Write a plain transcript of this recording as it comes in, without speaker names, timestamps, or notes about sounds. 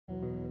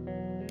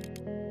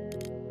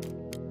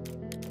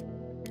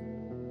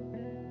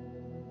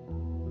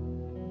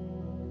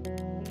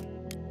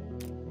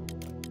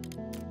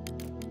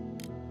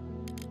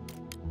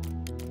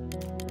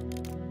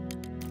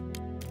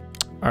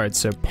All right,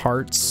 so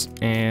parts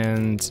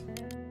and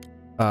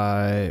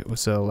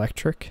was it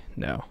electric?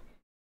 No.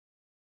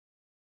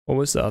 What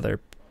was the other?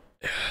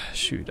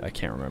 Shoot, I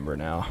can't remember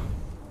now.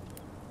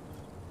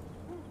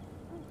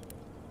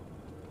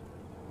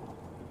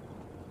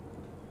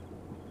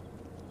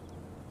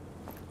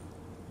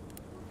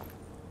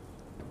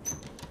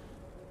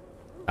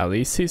 At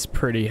least he's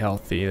pretty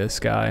healthy, this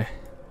guy.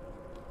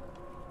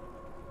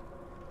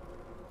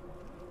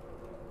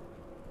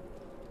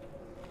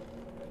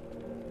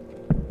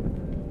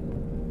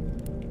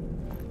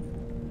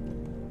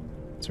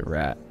 It's a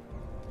rat.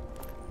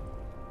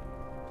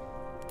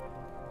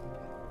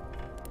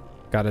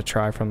 Gotta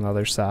try from the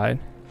other side.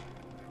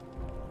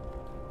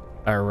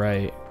 All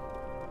right.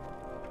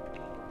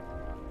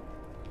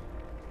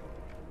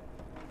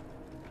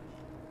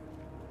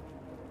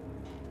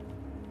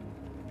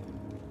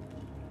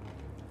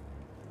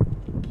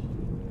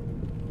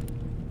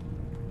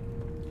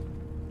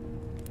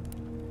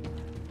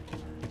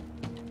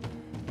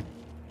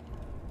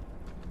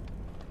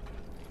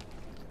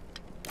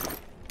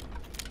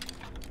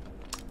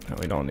 No,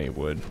 we don't need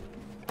wood.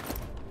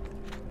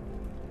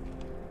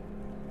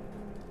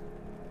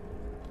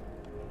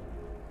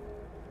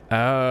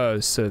 Oh,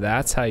 so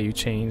that's how you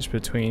change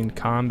between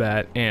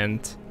combat and...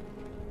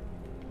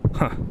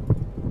 Huh.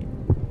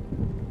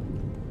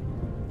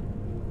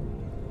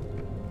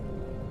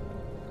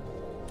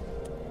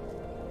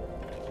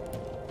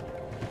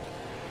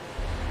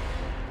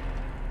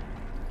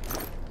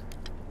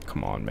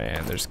 Come on,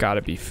 man. There's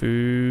gotta be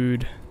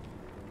food.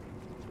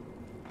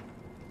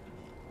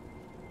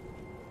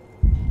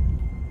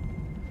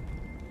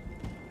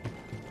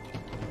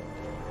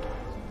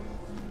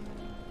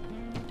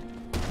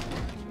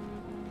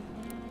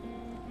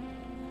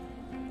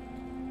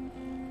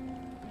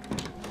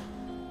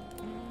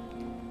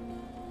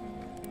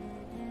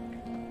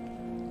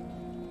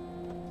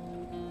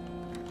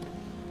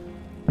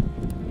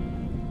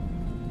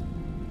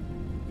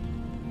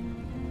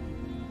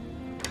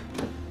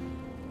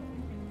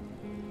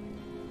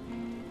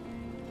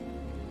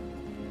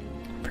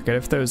 Forget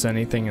if there was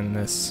anything in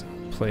this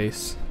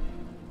place.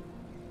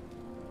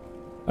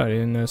 Oh, I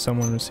didn't know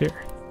someone was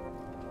here.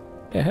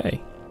 Yeah,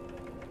 hey.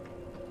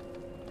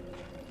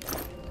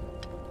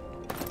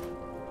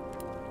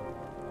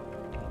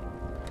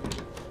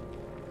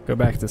 Go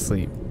back to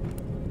sleep.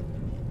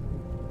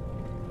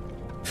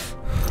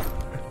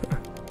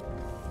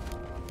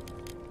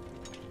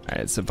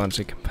 Alright, it's a bunch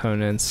of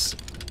components.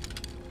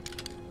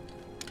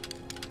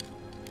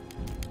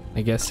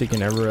 I guess you can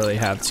never really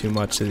have too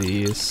much of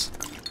these.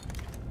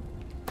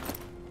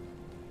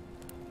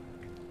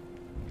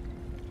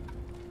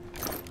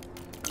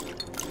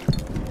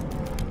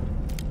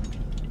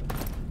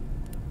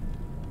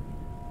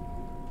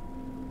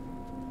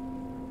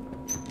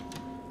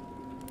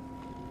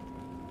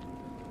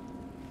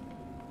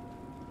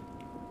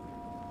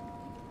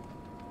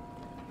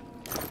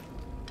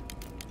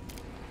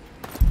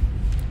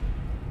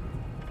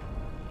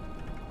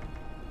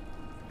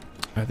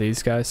 Are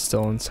these guys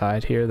still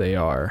inside here? They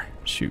are.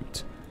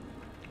 Shoot.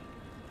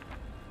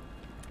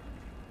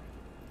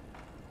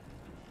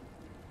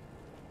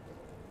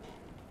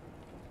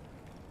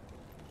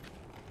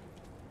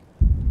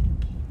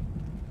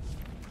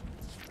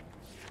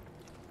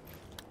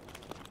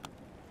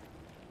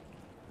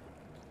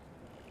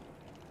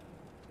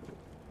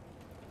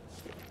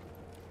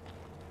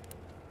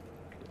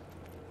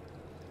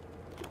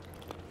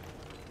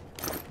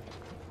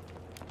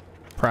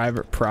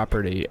 Private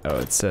property. Oh,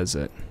 it says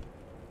it.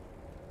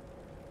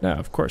 No,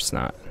 of course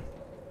not.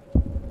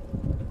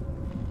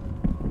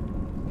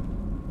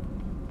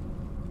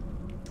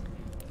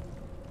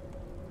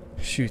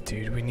 Shoot,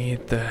 dude, we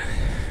need the...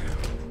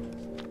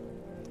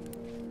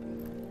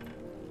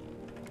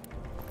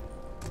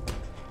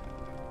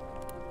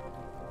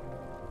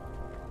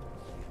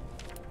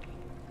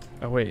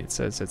 Oh wait, it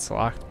says it's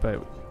locked,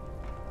 but...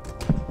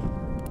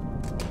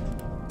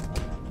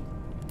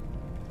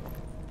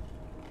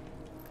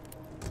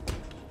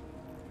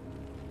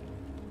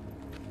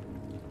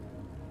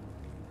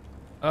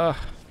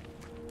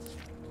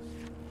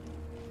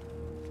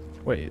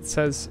 Wait, it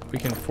says we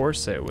can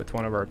force it with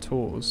one of our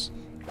tools.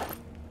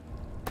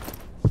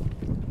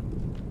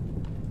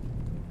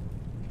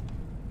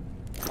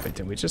 Wait,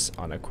 did we just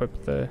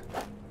unequip the...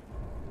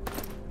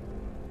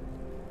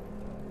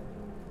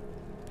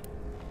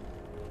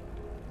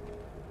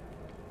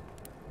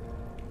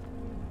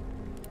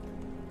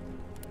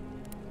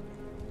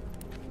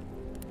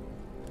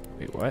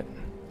 Wait, what?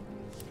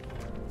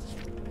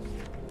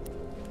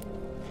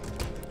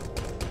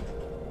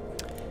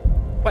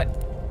 What?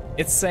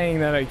 It's saying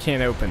that I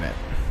can't open it.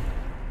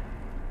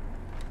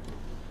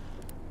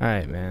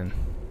 Alright, man.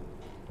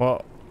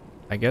 Well,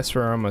 I guess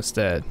we're almost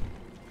dead.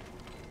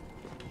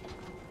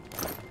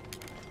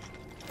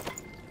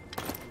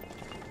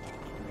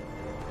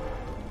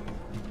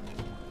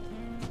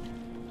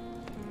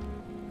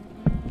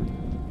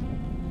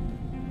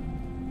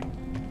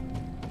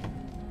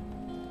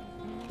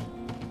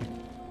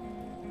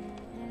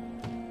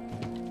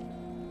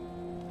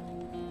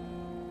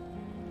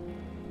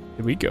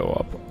 Did we go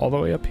up all the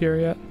way up here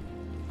yet?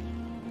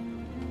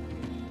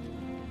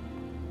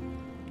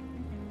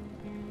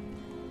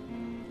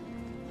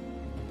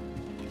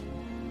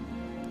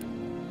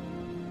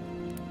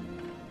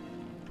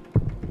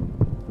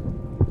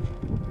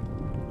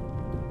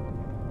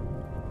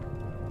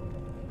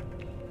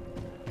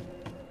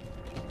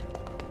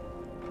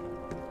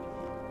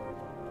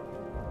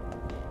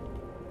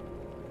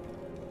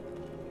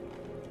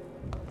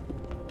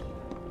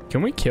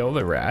 Can we kill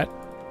the rat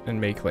and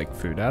make like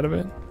food out of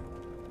it?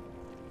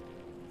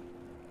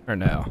 Or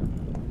no?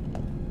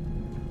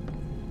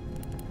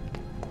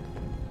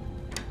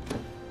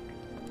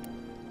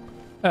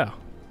 Oh.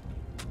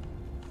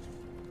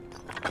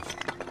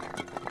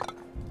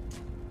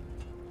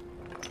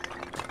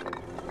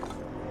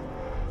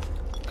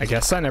 I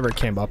guess I never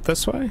came up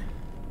this way.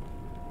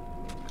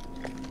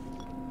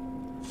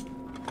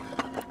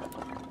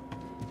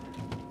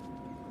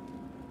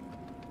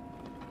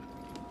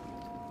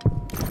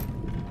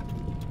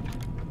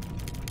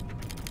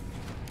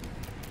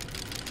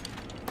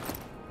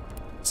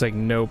 Like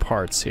no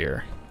parts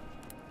here.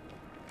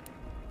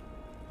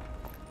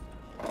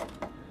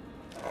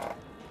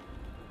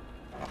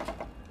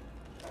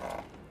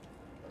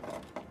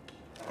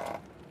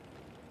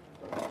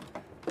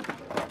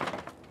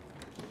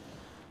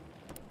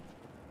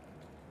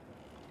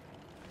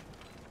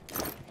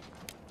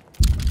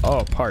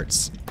 Oh,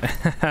 parts.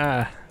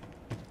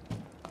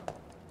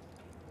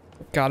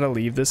 Gotta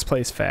leave this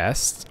place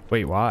fast.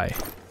 Wait, why?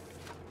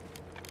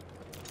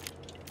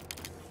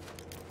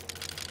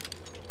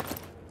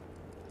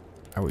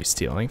 Are we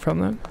stealing from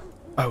them?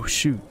 Oh,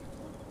 shoot.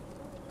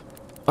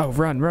 Oh,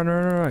 run, run,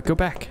 run, run, run. Go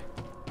back.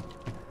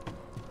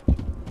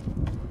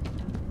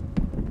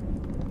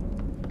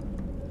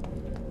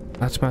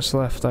 Not much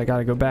left. I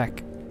gotta go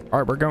back. All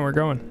right, we're going, we're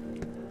going.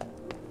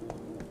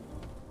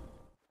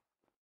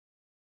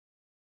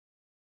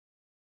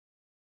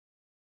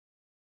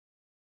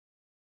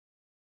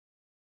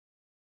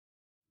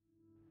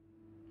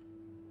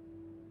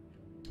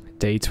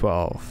 Day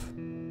 12.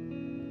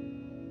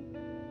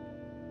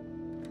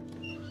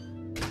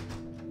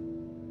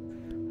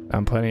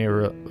 Plenty of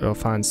real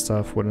fine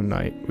stuff. What a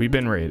night. We've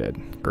been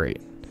raided. Great.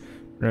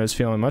 Renault's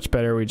feeling much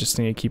better. We just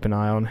need to keep an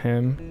eye on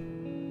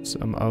him.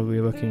 Some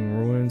ugly looking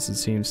ruins. It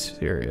seems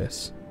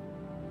serious.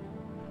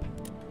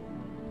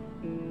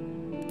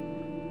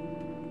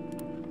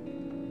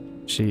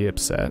 She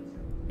upset.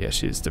 Yeah,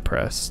 she's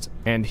depressed.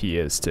 And he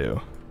is too.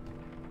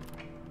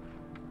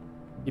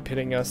 Keep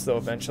hitting us, they'll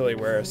eventually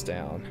wear us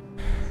down.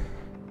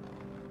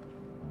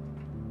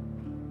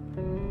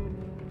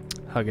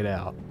 Hug it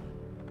out.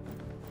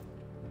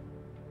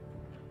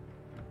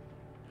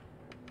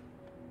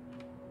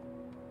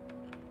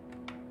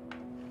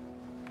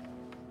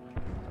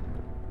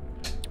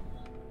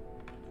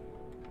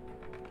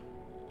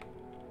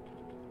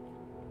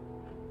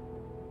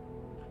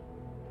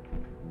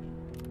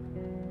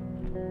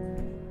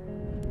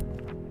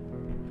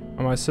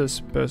 How am I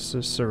supposed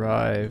to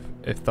survive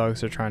if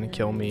thugs are trying to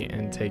kill me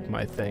and take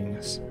my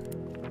things?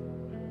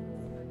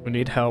 We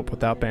need help.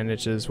 Without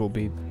bandages, we'll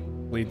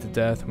bleed to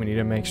death. We need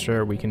to make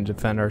sure we can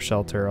defend our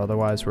shelter,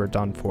 otherwise we're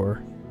done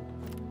for.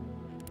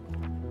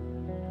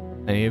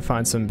 I need to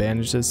find some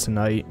bandages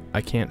tonight.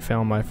 I can't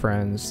fail my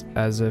friends.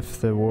 As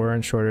if the war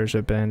and shortage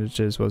of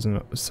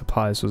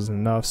supplies wasn't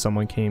enough,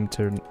 someone came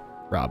to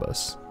rob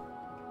us.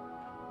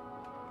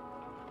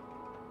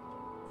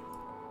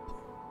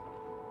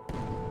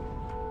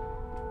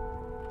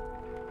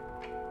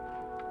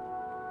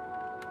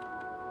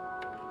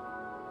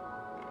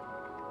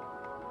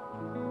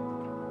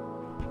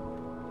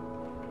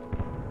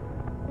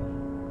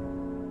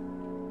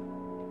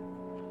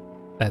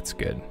 That's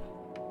good.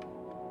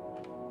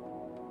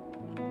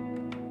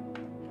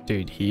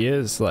 Dude, he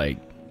is like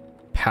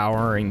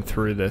powering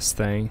through this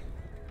thing.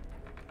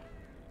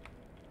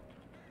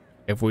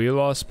 If we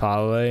lost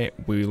Pale,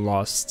 we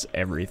lost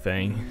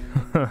everything.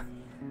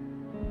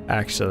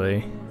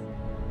 Actually.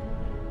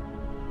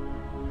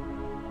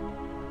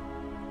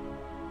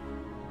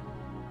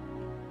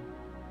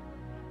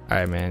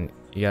 Alright, man.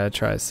 You gotta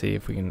try to see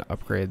if we can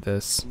upgrade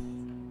this.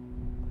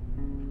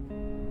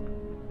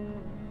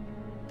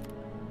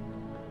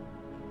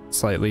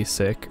 Slightly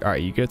sick.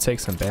 Alright, you go take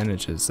some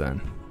bandages then.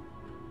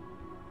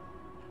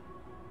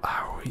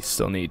 Oh, we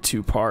still need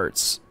 2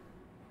 parts.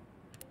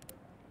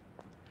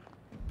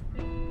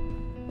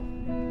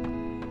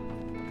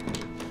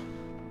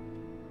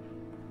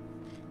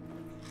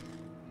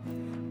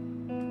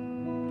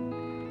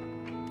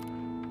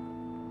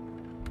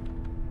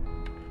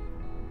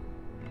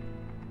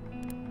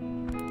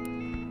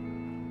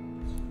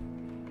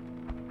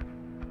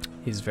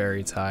 He's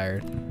very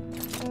tired.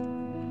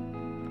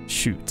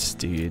 Shoot,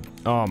 dude.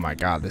 Oh my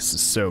god, this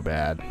is so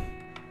bad.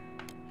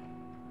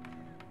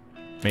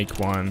 Make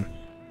 1.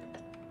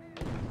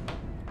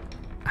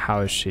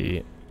 How is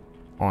she?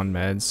 On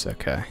meds?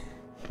 Okay.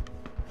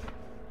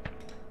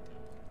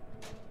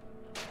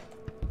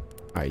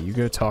 Alright, you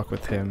go talk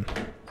with him.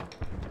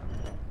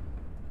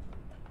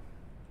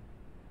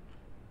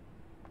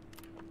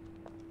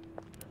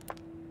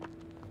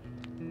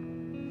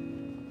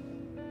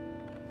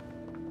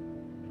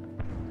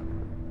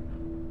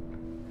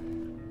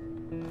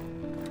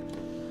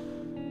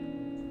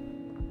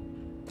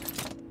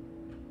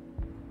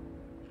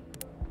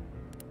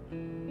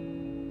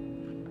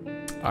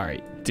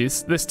 Alright,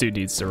 this dude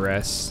needs to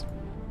rest.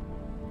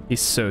 He's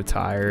so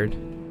tired.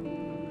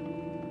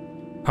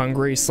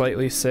 Hungry,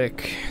 slightly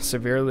sick,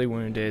 severely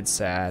wounded,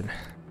 sad.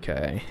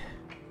 Okay.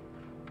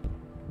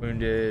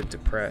 Wounded,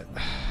 depressed.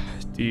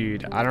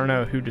 Dude, I don't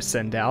know who to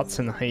send out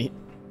tonight.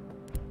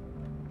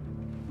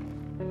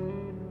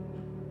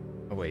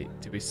 Oh wait,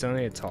 do we still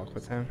need to talk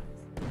with him?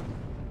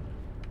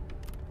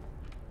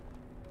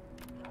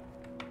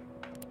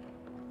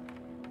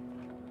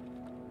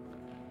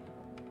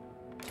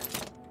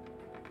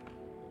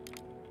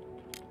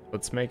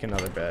 Let's make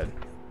another bed.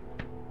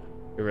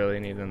 We really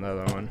need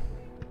another one.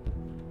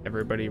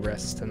 Everybody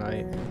rests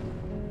tonight.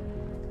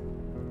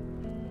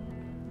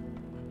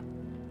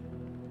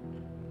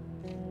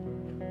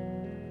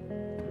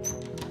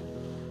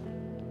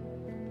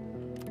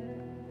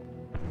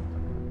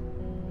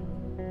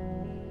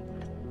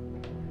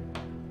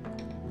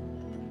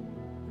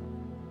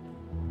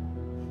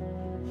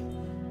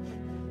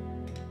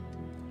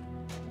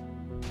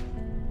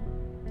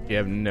 You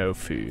have no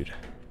food.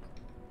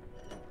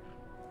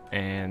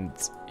 And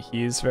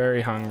he's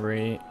very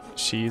hungry,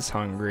 she's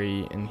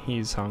hungry, and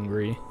he's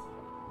hungry.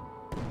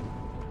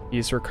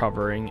 He's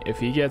recovering. If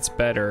he gets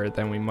better,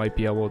 then we might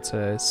be able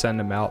to send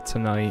him out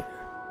tonight.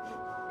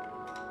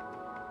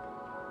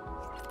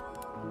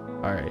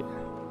 Alright.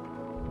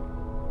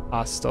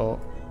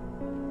 Hostile.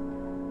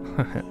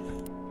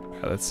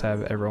 Let's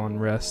have everyone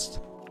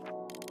rest.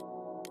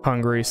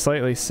 Hungry,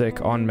 slightly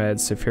sick, on meds,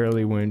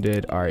 severely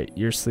wounded. Alright,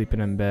 you're sleeping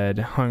in bed.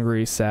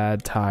 Hungry,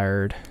 sad,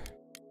 tired.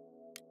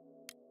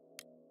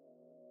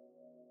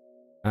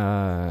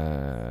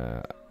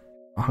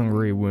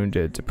 Hungry,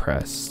 wounded,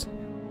 depressed.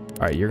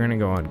 Alright, you're gonna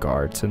go on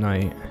guard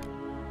tonight.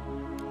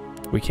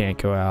 We can't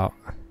go out.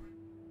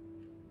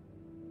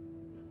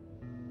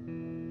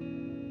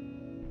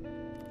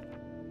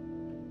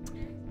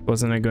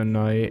 Wasn't a good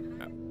night.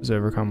 Was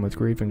overcome with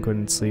grief and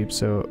couldn't sleep,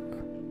 so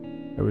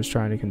I was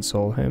trying to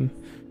console him.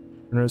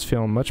 Bruno's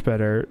feeling much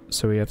better,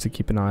 so we have to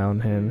keep an eye on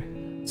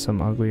him.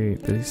 Some ugly,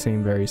 they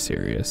seem very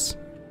serious.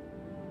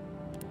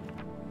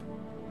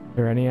 Are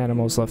there any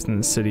animals left in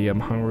the city? I'm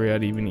hungry.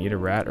 I'd even eat a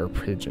rat or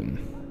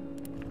pigeon.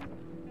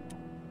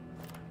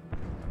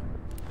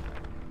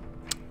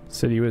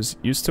 City was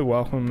used to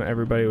welcome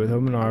everybody with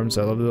open arms.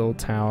 I love the little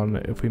town.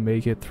 If we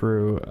make it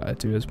through, I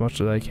do as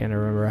much as I can to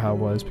remember how it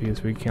was,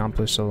 because we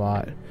accomplished a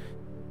lot.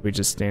 We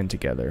just stand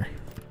together.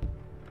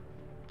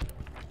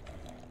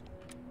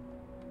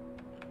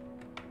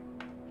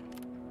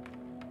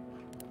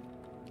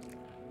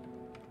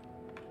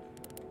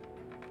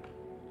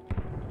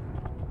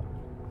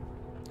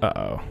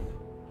 Uh-oh.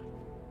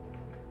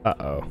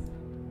 Uh-oh.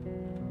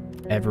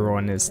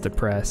 Everyone is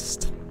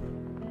depressed.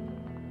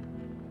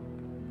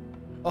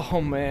 Oh,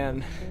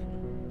 man.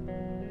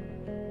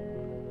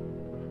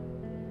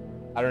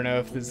 I don't know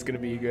if this is gonna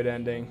be a good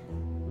ending.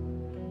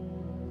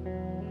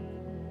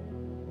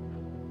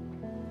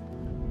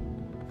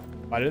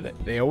 Why do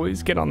they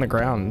always get on the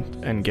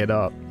ground and get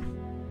up?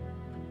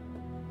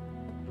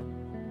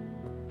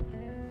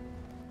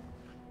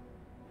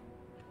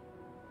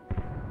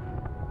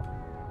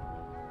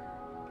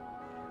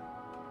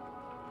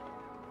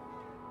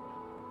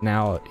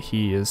 Now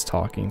he is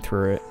talking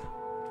through it.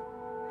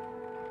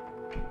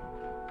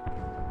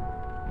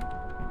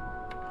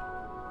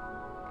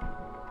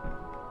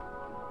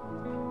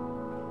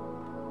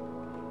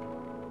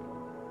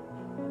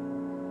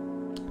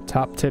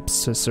 Top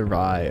tips to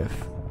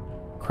survive.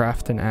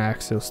 Craft an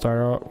axe. You'll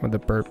start out with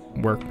a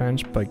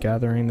workbench, but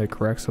gathering the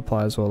correct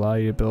supplies will allow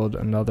you to build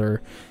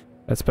another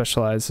that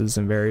specializes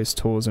in various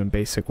tools and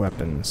basic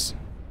weapons.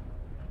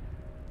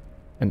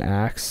 An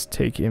axe.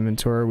 Take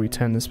inventory. We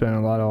tend to spend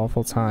a lot of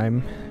awful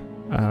time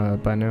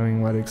by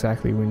knowing what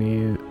exactly we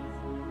need.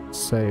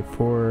 Say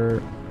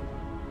board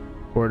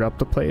up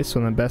the place.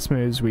 One of the best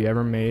moves we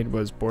ever made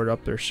was board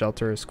up their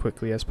shelter as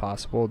quickly as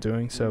possible.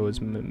 Doing so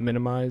is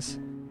minimize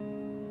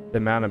the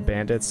amount of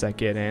bandits that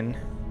get in.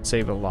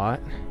 Save a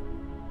lot.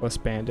 Less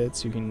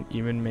bandits. You can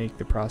even make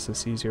the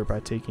process easier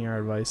by taking our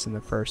advice in the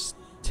first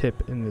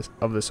tip in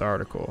this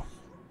article.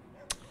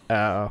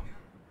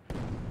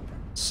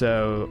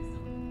 So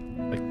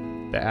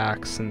like the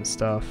axe and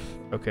stuff.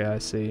 Okay, I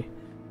see.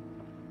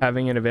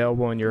 Having it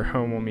available in your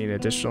home will mean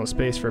additional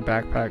space for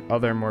backpack,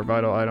 other more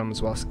vital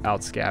items while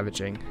out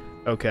scavenging.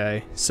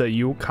 Okay, so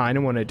you kind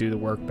of want to do the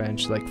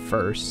workbench like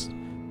first.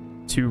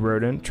 2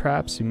 rodent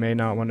traps. You may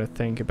not want to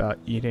think about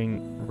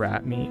eating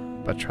rat meat,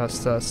 but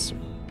trust us,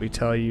 we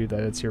tell you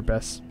that it's your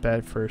best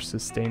bet for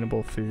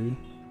sustainable food.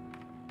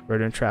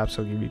 Rodent traps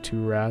will give you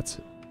 2 rats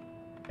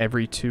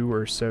every 2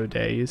 or so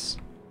days.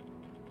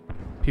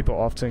 People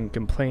often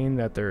complain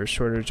that there is a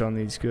shortage on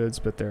these goods,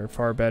 but they're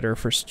far better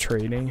for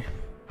trading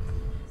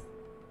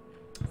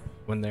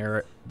when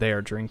they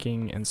are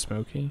drinking and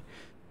smoking.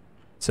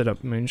 Set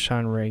up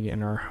moonshine rig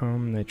in our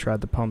home. They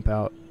tried to pump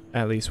out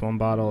at least 1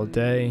 bottle a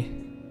day.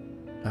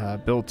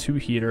 Build 2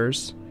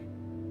 heaters.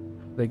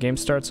 The game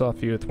starts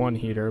off you with 1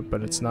 heater,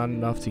 but it's not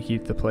enough to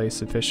keep the place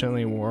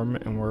sufficiently warm,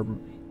 and we're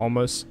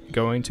almost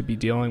going to be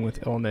dealing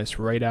with illness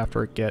right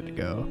after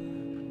get-go.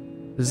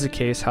 This is the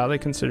case, how they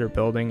consider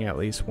building at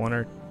least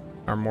one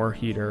or more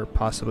heater,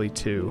 possibly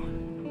two.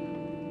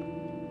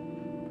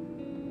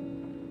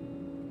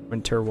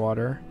 Winter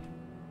water.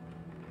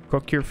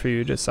 Cook your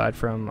food aside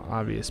from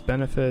obvious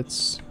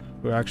benefits.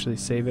 We'll actually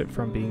save it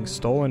from being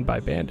stolen by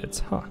bandits,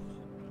 huh?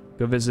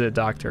 Go visit a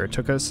doctor. It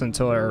took us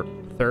until our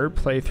third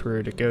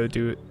playthrough to go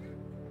do it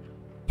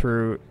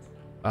through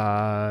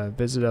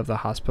visit of the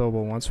hospital,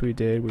 but once we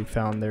did, we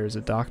found there's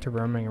a doctor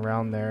roaming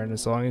around there, and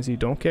as long as you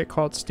don't get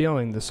caught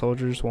stealing, the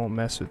soldiers won't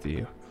mess with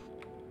you.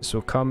 This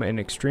will come in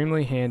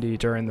extremely handy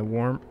during the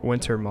warm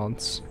winter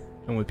months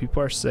and when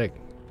people are sick,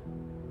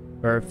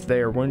 or if they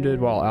are wounded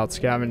while out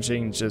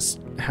scavenging. Just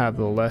have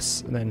the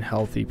less than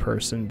healthy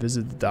person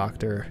visit the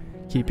doctor,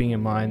 keeping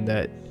in mind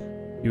that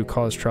you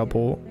cause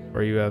trouble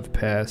or you have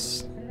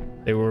passed.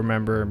 They will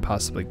remember and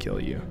possibly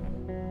kill you.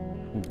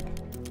 Ooh.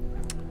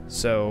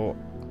 So,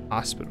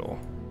 hospital.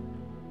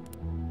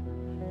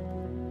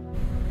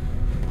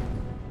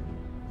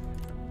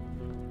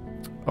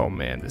 Oh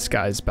man, this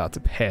guy's about to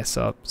pass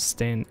out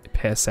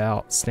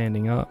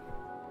standing up.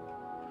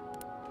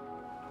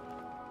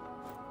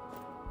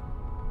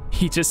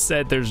 He just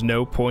said there's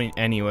no point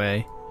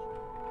anyway.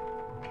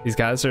 These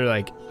guys are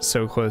like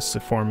so close to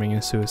forming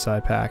a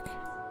suicide pact.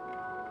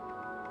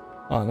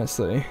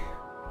 Honestly.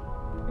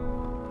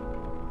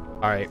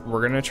 Alright,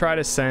 we're gonna try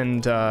to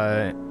send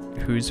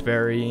who's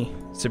very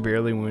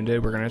severely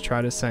wounded. We're gonna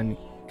try to send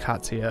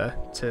Katya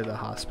to the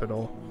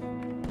hospital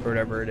or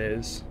whatever it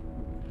is.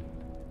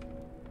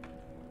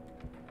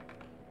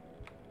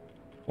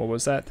 What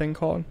was that thing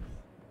called?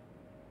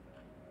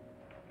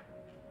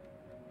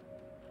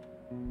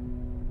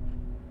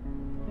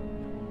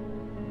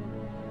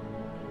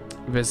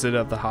 Visit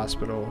of the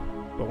hospital.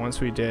 But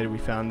once we did, we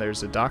found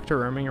there's a doctor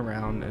roaming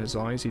around, and as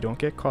long as you don't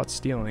get caught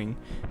stealing,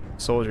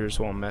 soldiers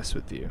won't mess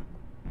with you.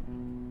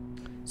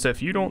 So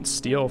if you don't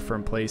steal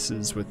from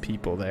places with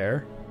people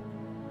there,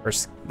 or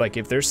like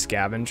if there's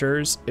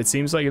scavengers, it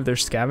seems like if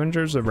there's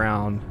scavengers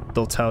around,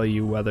 they'll tell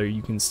you whether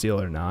you can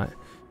steal or not.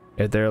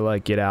 If they're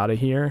like, get out of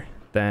here,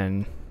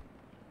 then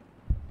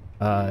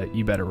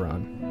you better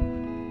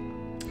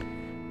run.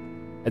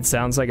 It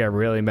sounds like I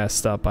really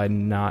messed up by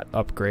not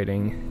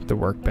upgrading the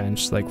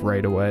workbench like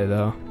right away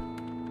though.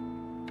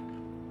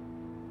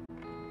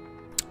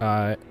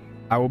 I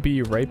will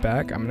be right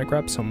back. I'm gonna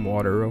grab some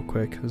water real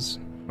quick because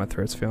my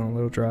throat's feeling a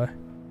little dry.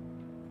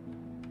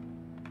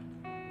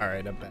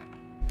 Alright, I'm back.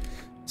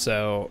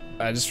 So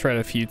I just tried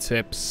a few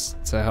tips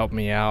to help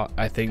me out.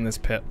 I think this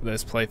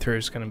playthrough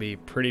is gonna be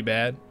pretty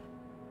bad.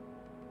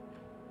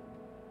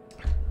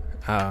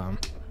 But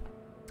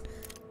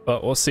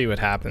we'll see what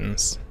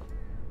happens.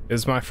 It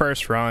was my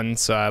first run,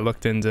 so I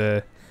looked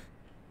into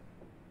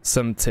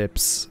some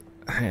tips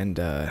and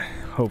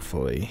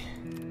hopefully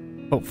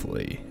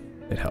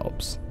it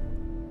helps.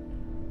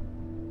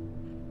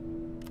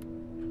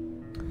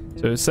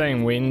 So it's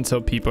saying wait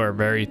until people are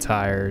very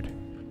tired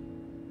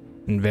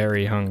and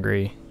very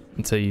hungry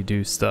until you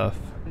do stuff.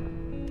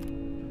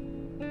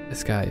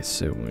 This guy is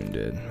so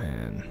wounded,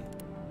 man.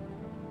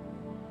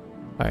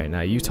 Alright,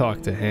 now you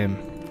talk to him.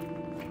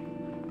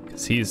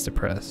 Because he's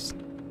depressed.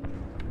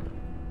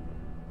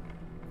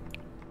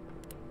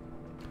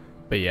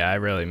 But yeah, I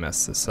really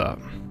messed this up.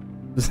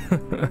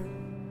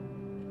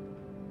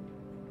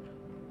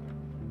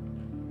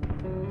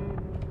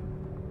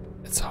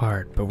 It's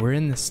hard, but we're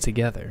in this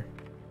together.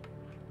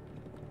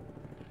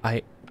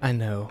 I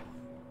know,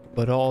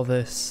 but all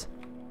this,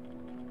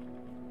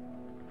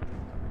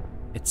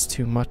 it's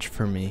too much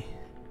for me.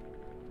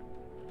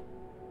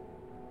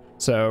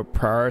 So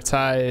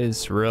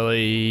prioritize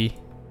really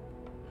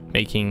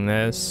making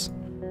this,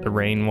 the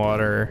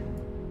rainwater,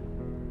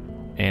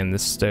 and the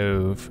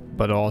stove,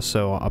 but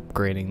also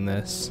upgrading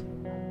this.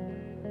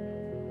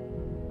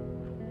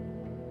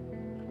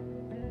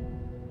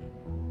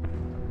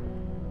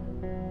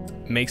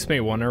 Makes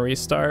me want to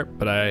restart,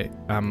 but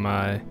I'm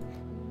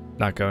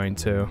not going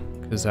to,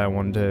 because I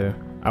want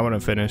to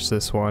finish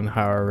this one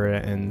however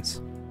it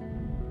ends.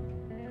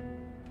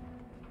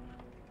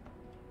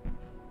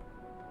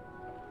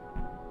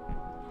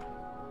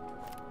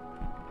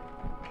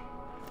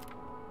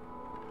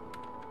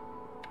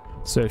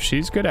 So if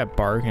she's good at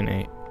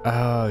bargaining,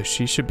 oh,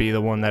 she should be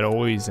the one that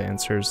always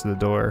answers the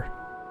door.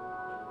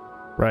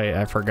 Right,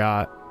 I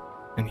forgot.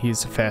 And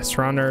he's a fast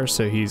runner,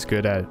 so he's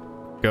good at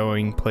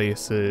going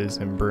places,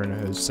 and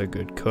Bruno's a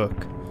good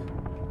cook.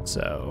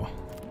 So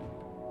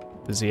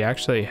does he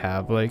actually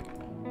have like,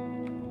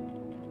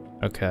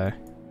 okay,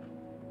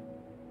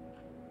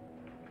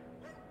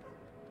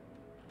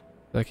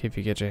 like if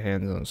you get your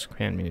hands on this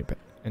clan meat,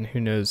 and who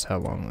knows how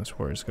long this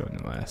war is going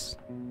to last.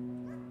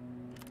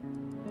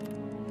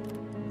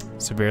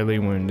 Severely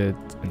wounded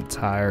and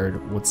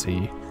tired. What's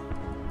he?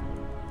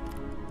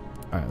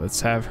 All right,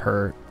 let's have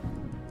her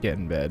get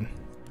in bed.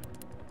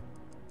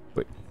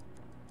 Wait.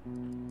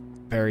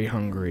 Very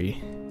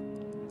hungry.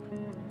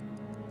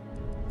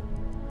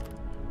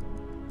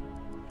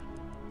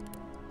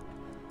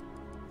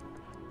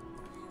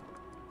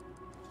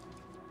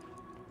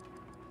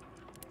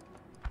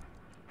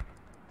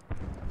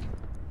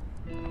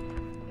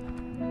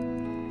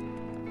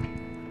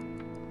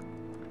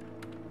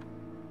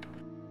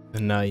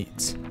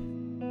 night.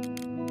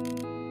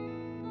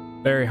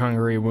 Very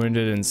hungry,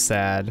 wounded, and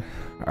sad.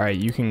 Alright,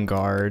 you can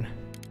guard.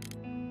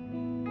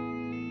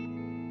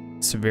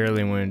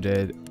 Severely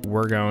wounded.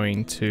 We're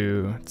going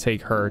to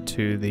take her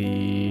to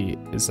the...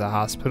 Is the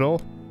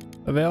hospital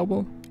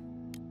available?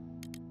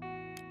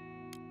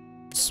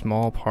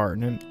 Small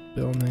apartment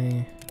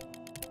building.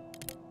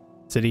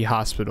 City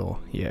hospital.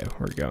 Yeah,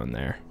 we're going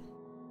there.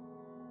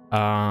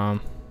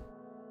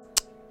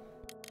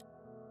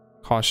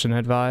 Caution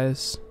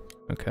advised.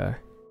 Okay.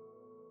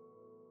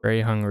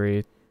 Very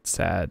hungry,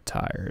 sad,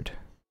 tired.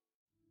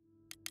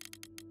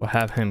 We'll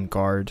have him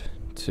guard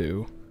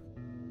too.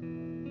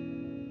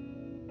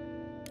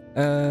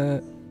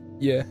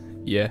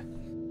 Yeah.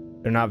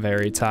 They're not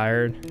very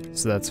tired,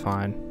 so that's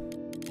fine.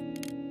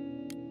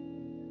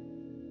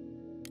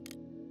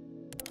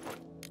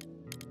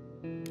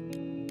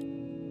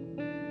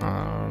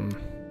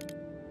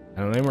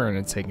 I don't think we're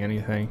gonna take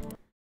anything.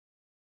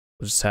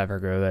 We'll just have her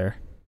go there.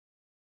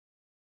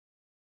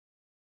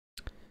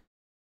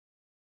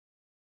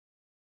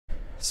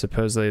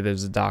 Supposedly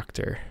there's a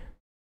doctor.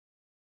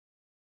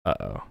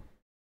 Uh-oh.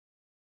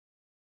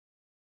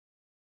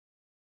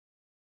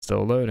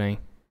 Still loading.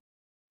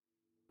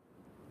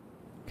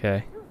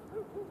 Okay.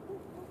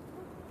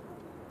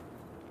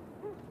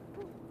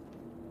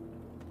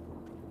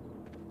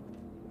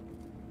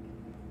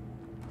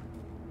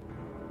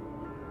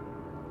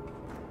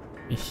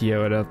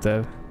 Yo, what up,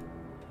 Dev?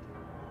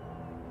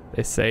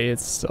 They say it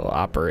still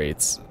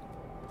operates.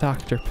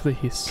 Doctor,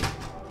 please.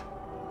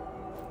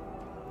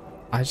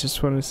 I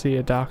just want to see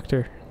a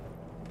doctor.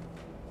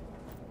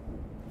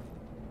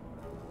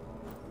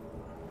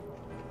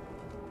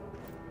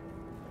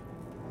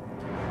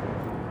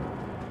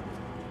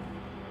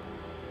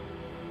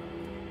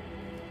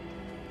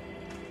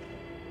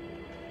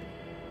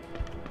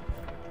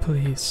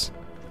 Please.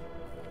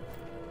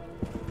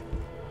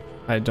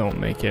 I don't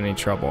make any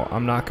trouble.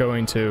 I'm not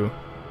going to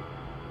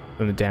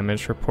do the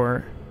damage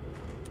report.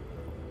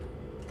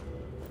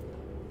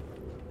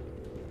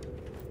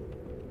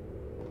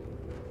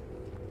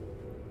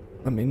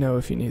 Let me know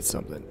if you need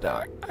something,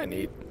 Doc. I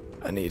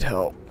need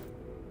help.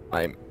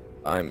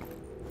 I'm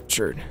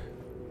sure.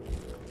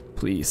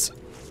 Please.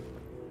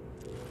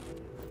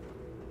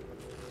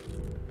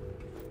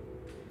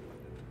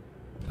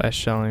 Fast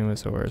shelling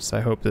was the worst.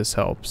 I hope this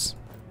helps.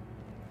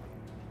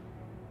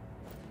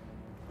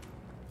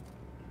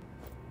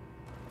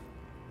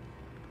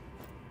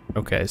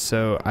 Okay,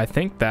 so I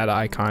think that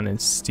icon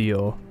is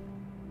steal,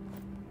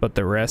 but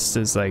the rest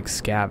is like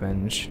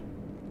scavenge.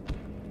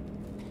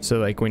 So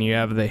like when you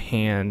have the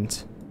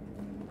hand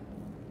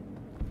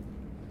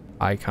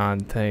icon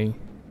thing,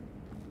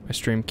 my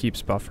stream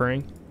keeps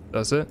buffering,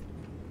 does it?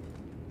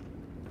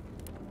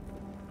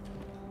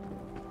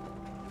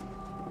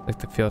 Like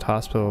the field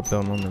hospital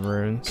built on the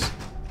ruins.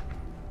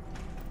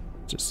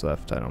 Just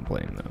left, I don't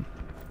blame them.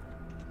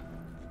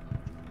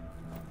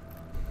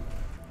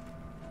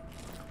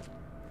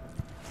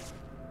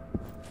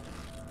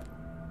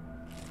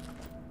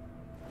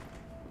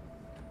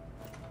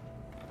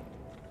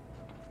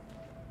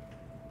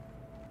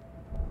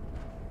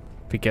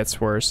 If it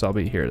gets worse, I'll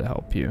be here to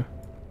help you.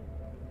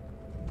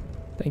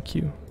 Thank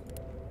you.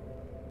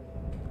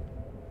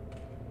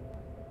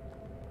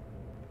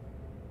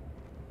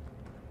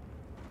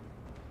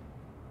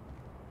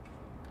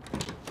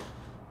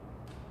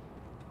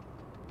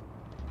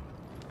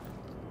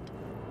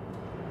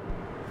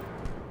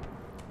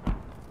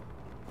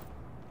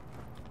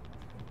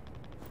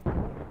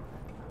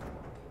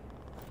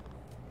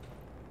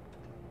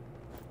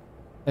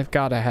 They've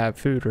got to have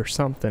food or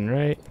something,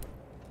 right?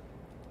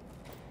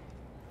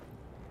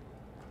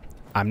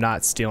 I'm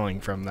not stealing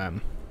from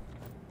them.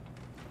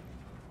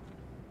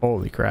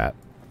 Holy crap.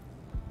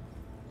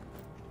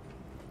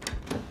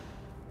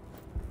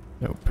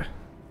 Nope.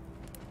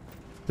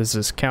 Does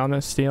this count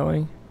as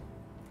stealing?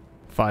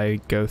 If I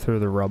go through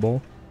the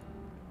rubble?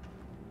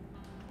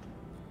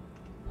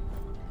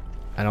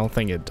 I don't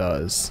think it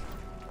does.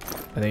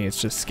 I think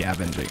it's just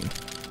scavenging.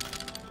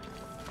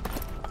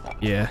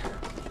 Yeah.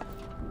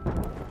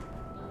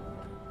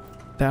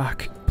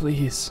 Doc,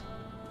 please.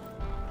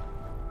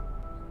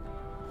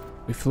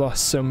 We've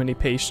lost so many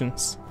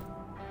patients.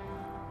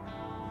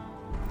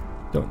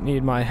 Don't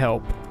need my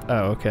help.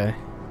 Oh, okay.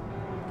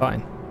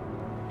 Fine.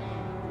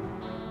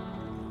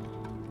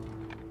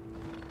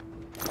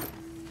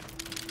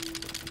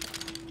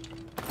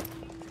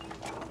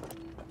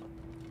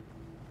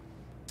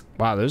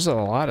 Wow, there's a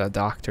lot of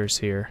doctors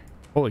here.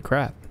 Holy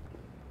crap.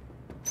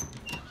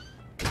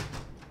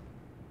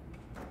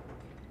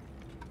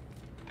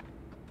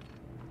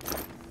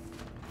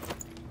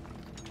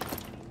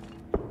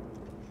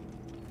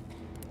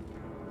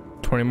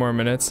 More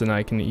minutes and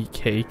I can eat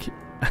cake.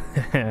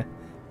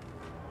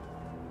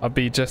 I'll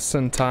be just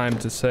in time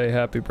to say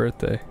happy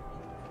birthday.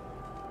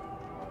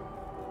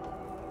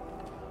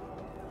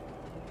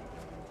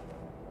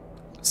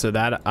 So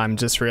that I'm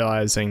just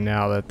realizing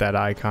now that that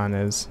icon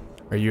is,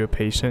 are you a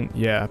patient?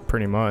 Yeah,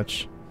 pretty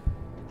much.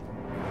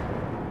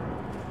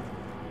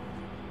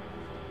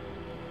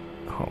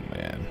 Oh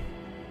man.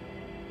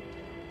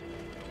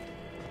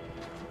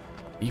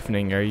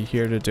 Evening, are you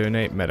here to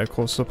donate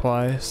medical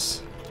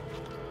supplies?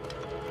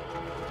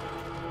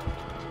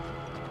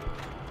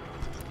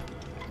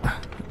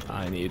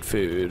 I need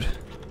food.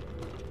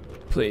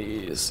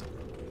 Please.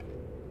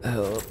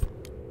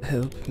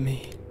 Help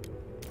me.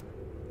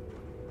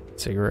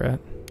 Cigarette?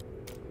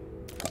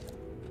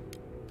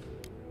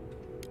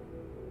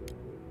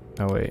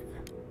 Oh wait.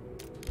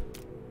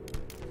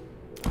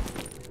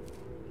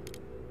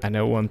 I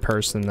know one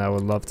person that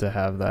would love to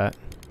have that.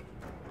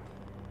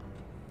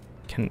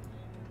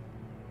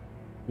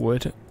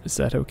 Wood? Is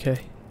that okay?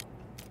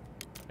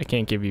 I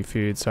can't give you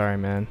food, sorry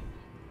man.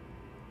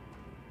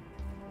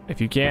 If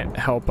you can't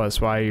help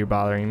us, why are you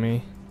bothering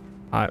me?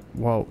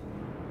 Well,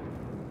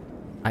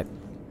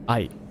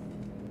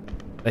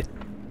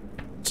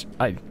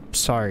 I'm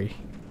sorry.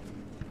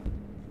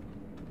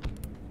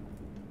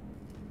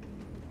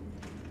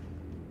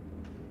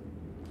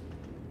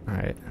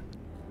 Alright.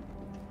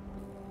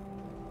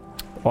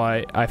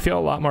 Well, I feel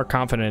a lot more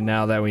confident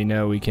now that we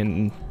know we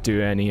can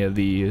do any of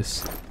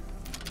these.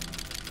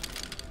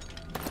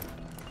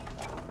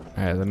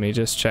 Alright, let me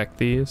just check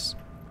these.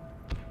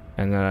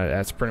 And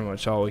that's pretty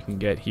much all we can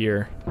get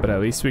here. But at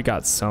least we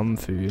got some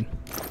food.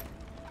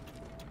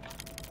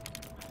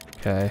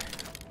 Okay.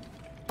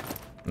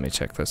 Let me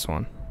check this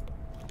one.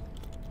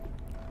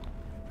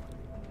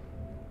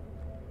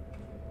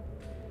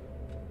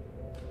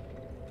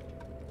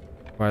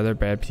 Why are there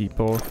bad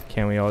people?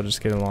 Can't we all just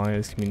get along in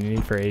this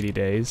community for 80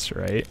 days,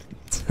 right?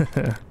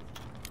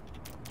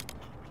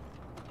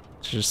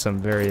 It's just some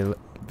very,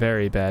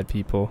 very bad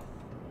people.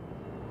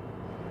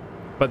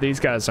 But these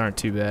guys aren't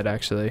too bad,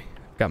 actually.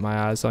 Got my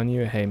eyes on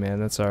you. Hey, man,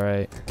 that's all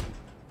right.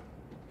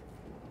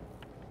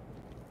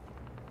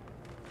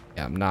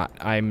 Yeah,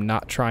 I'm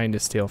not trying to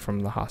steal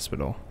from the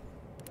hospital.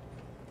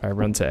 I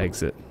run to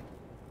exit.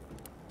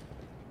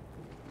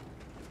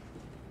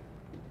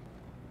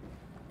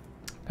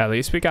 At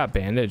least we got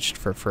bandaged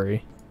for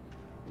free.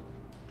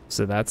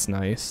 So that's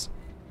nice.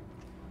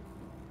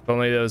 If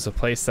only there was a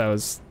place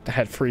that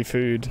had free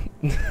food.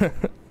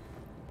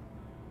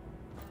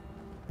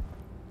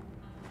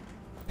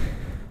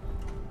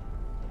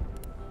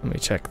 Let me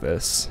check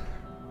this.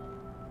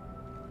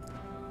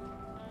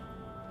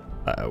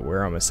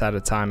 We're almost out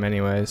of time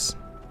anyways.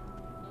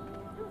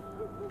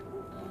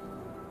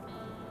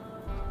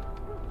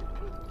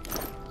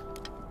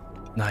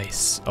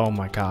 Nice. Oh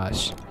my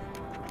gosh.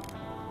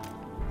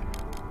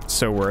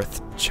 So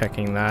worth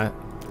checking that.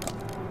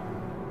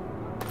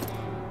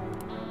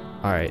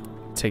 Alright,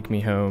 take me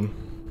home.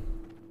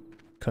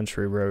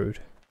 Country road.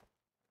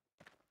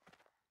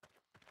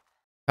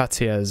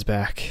 Katya is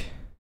back.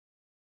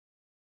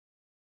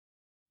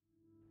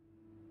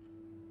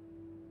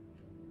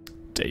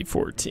 Day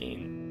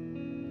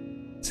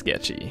 14.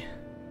 Sketchy.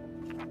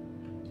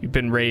 You've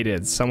been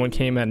raided. Someone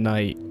came at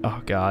night.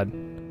 Oh god.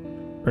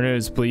 Bruno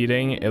is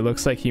bleeding. It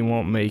looks like he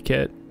won't make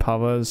it.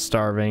 Pava is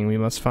starving. We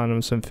must find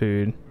him some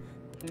food.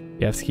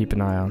 You have to keep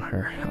an eye on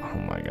her. Oh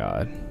my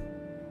god.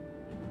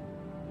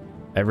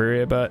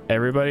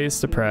 Everybody's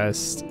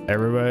depressed.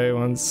 Everybody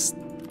wants...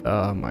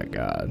 Oh my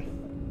god.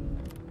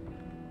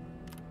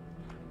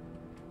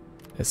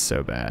 It's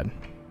so bad.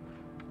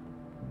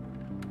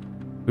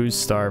 Who's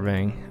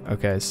starving?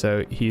 Okay,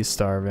 so he's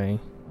starving.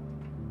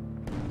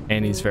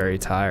 And he's very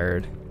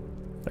tired.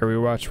 Are we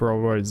watch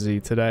World War Z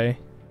today?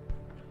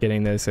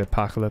 Getting those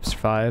apocalypse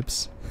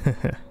vibes.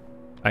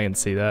 I can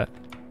see that.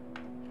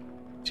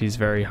 She's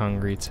very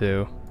hungry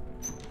too.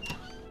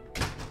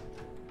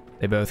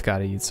 They both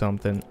gotta eat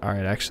something.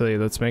 Alright, actually,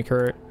 let's make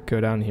her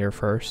go down here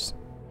first.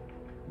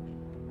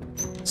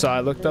 So I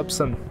looked up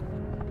some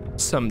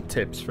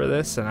tips for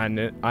this,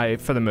 and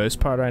for the most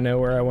part, I know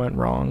where I went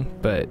wrong,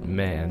 but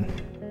man,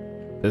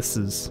 this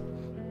is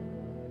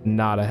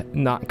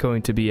not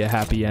going to be a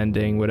happy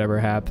ending, whatever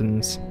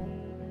happens.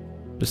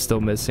 There's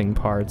still missing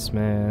parts,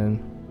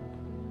 man.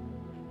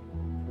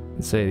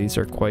 I'd say these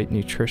are quite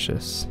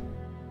nutritious.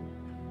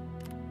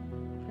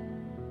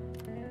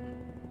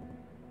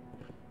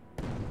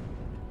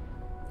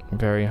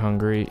 Very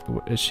hungry.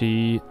 Is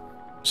she?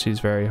 She's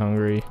very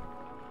hungry.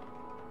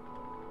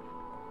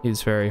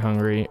 He's very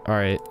hungry.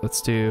 Alright,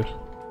 let's do...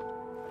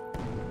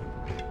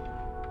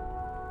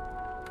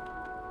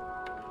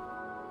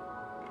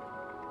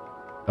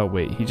 Oh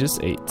wait, he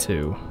just ate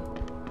too.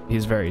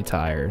 He's very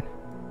tired.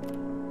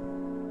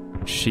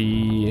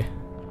 She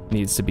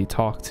needs to be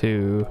talked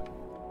to.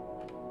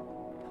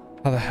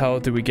 How the hell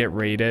do we get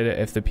raided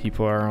if the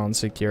people are on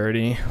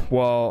security?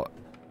 Well,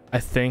 I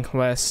think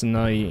last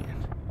night...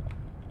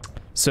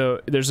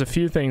 So there's a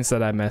few things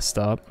that I messed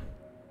up.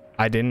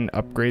 I didn't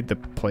upgrade the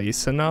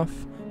place enough,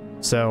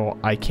 so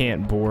I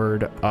can't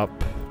board up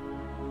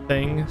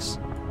things.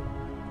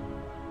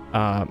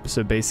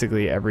 So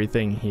basically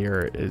everything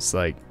here is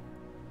like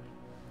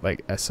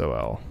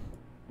SOL.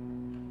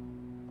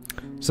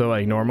 So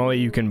like normally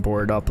you can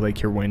board up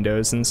like your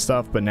windows and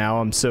stuff, but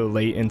now I'm so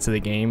late into the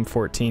game,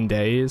 14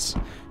 days,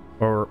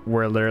 or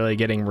we're literally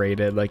getting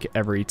raided like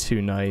every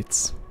 2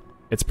 nights.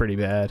 It's pretty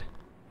bad.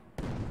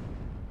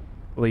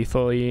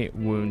 Lethally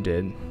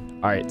wounded.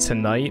 Alright,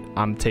 tonight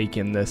I'm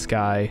taking this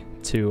guy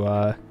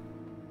to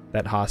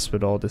that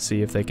hospital to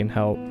see if they can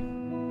help.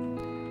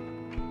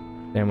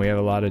 And we have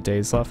a lot of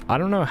days left. I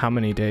don't know how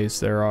many days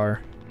there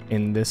are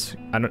in this.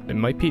 It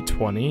might be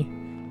 20,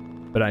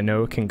 but I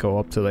know it can go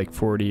up to like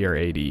 40 or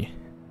 80.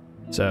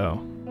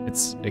 So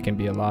it can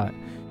be a lot.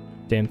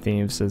 Damn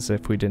Thieves as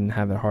if we didn't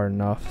have it hard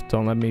enough.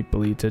 Don't let me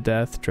bleed to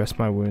death. Dress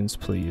my wounds,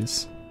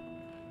 please.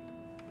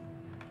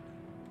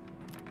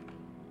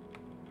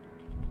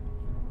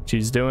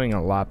 She's doing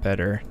a lot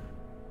better.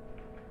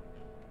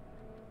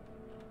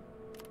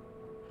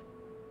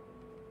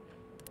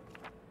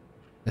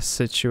 The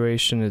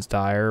situation is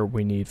dire.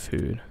 We need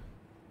food.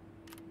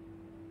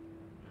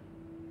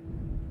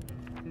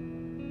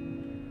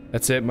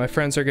 That's it. My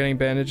friends are getting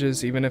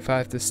bandages even if I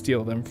have to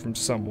steal them from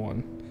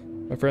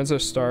someone. My friends are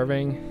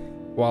starving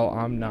while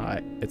I'm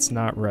not. It's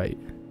not right.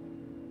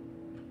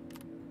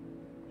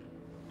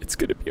 It's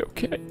gonna be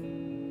okay.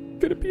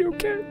 It's gonna be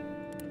okay.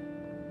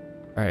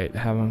 Alright,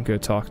 have him go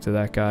talk to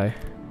that guy.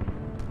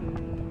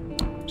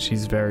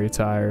 She's very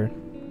tired.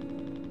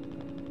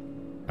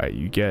 Alright,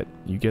 you get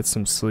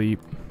some sleep.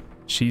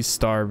 She's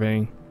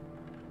starving.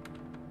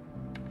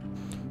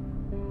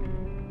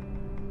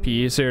 Be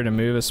easier to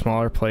move a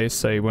smaller place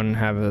so you wouldn't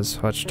have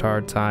as much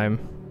hard time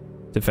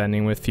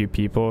defending with few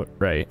people.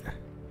 Right.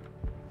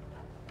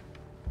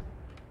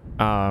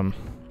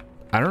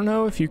 I don't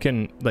know if you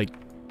can, like,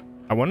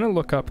 I want to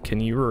look up, can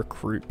you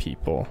recruit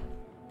people?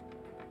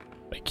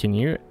 Like, can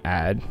you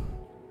add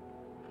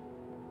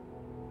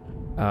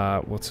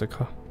what's it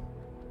called?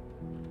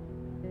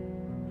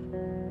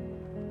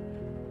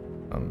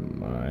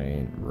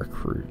 My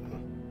recruit.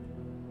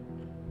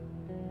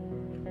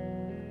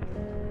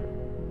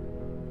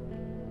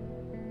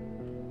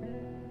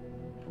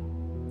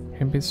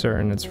 Can't be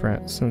certain it's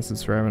since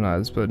it's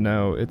randomized, but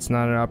no, it's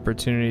not an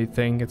opportunity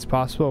thing. It's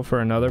possible for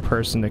another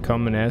person to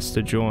come and ask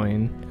to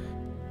join,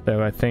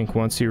 though I think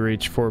once you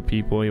reach 4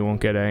 people you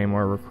won't get any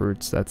more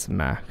recruits. That's the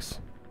max.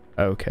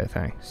 Okay,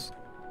 thanks.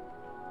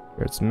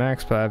 It's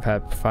max, but I've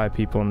had 5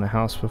 people in the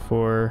house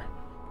before.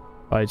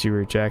 Why'd you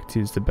reject?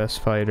 Who's the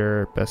best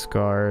fighter, best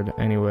guard?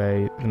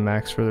 Anyway, the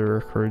max for the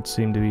recruits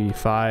seem to be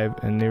 5,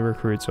 and new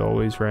recruits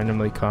always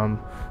randomly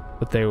come,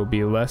 but they will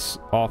be less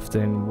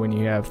often when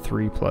you have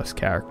 3+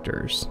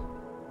 characters.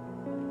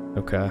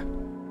 Okay,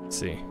 let's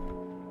see.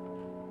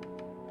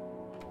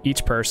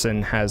 Each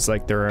person has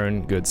like their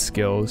own good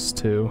skills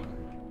too.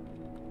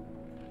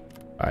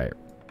 Alright,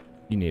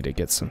 you need to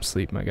get some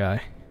sleep, my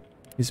guy.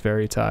 He's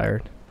very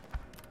tired.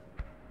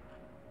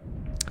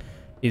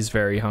 He's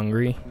very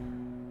hungry.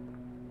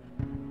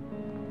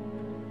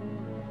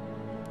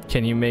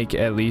 Can you make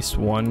at least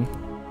one?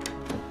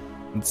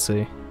 Let's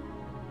see.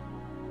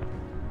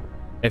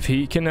 If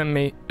he can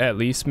at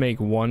least make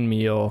 1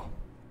 meal,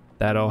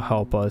 that'll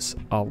help us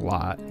a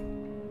lot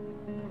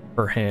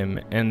for him.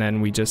 And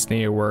then we just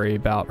need to worry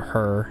about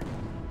her.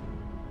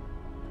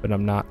 But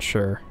I'm not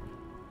sure.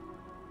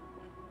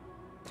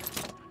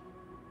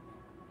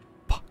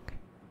 Fuck.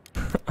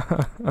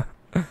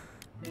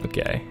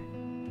 Okay.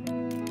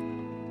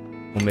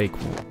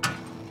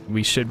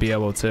 We should be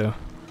able to.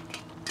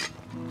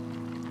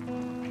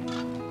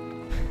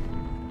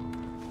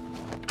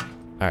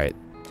 Alright,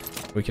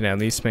 we can at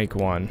least make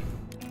 1.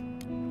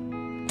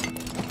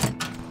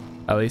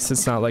 At least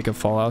it's not like a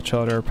fallout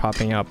shelter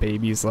popping out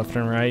babies left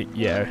and right.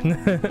 Yeah.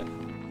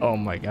 Oh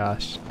my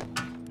gosh.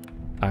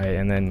 Alright,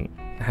 and then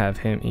have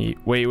him eat.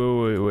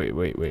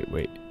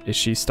 Wait. Is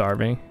she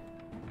starving?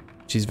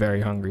 She's very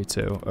hungry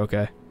too.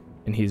 Okay.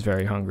 And he's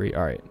very hungry.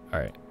 Alright.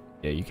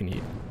 Yeah, you can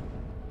eat.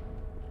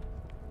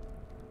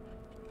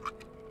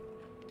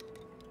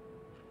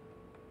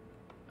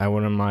 I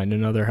wouldn't mind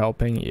another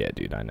helping. Yeah,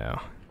 dude, I know.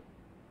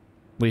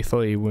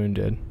 Lethally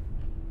wounded.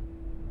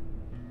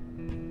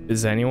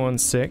 Is anyone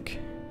sick?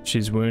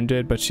 She's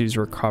wounded, but she's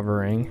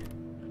recovering.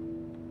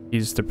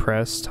 He's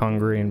depressed,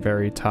 hungry, and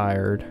very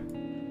tired.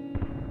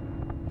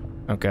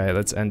 Okay,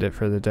 let's end it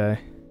for the day.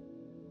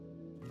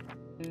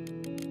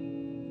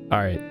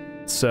 Alright,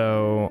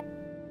 so...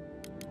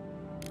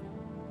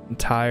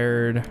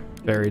 tired,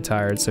 very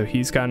tired, so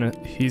he's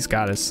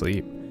gotta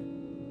sleep.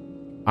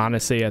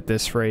 Honestly, at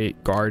this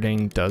rate,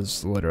 guarding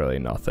does literally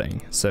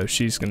nothing, so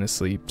she's gonna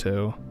sleep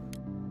too.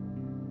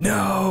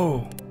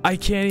 No! I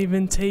can't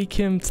even take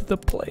him to the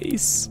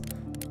place.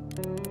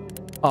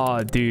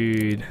 Oh,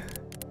 dude.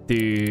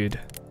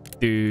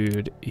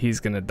 Dude, he's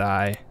gonna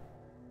die.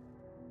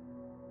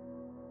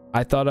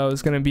 I thought I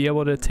was gonna be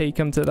able to take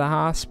him to the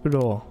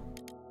hospital.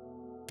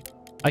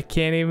 I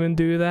can't even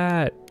do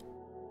that.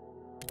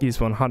 He's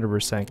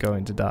 100%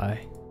 going to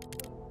die.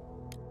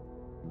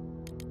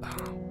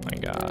 Oh my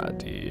god,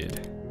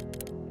 dude.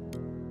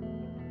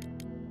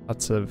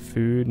 Lots of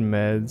food,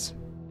 meds.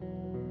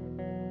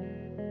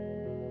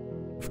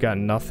 We've got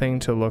nothing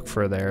to look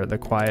for there. The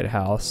quiet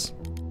house.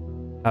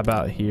 How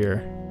about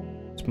here?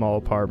 Small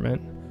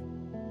apartment.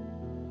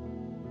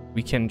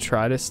 We can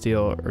try to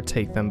steal or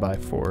take them by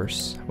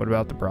force. What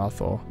about the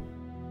brothel?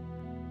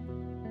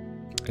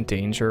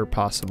 Danger,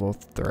 possible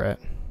threat.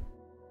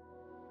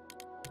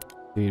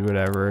 Dude,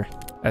 whatever.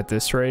 At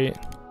this rate.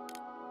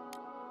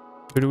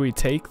 Who do we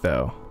take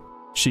though?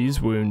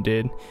 She's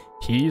wounded.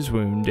 He's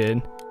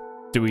wounded.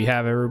 Do we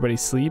have everybody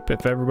sleep?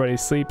 If everybody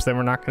sleeps, then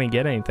we're not going to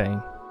get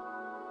anything.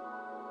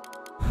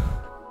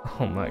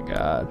 Oh my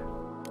god.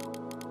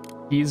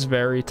 He's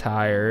very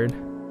tired.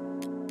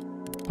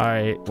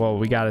 Alright, well,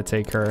 we gotta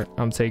take her.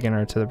 I'm taking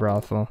her to the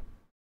brothel.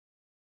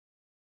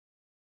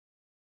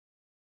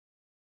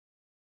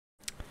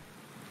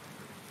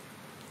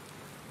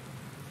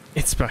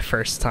 It's my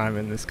first time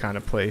in this kind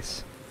of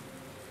place.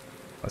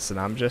 Listen,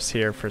 I'm just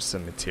here for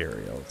some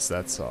materials,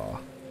 that's all.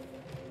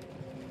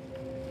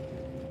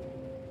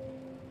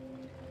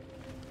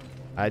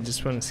 I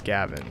just want to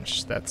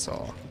scavenge, that's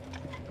all.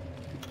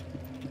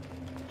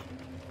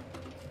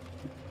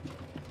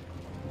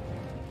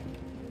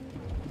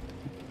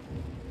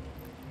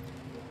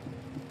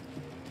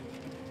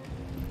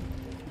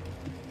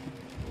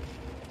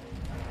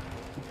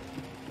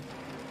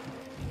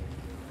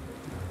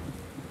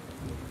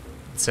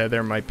 Said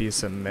there might be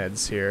some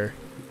meds here.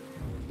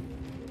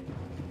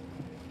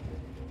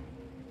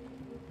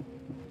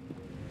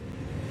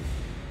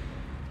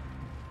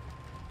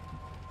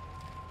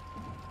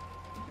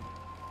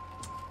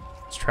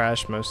 It's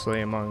trash mostly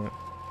among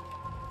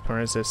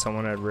as if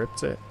someone had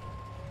ripped it.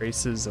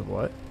 Traces of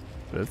what?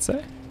 What did it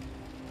say?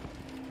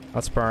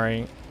 Not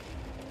sparring.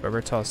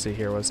 Whoever tossed it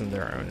here wasn't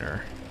their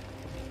owner.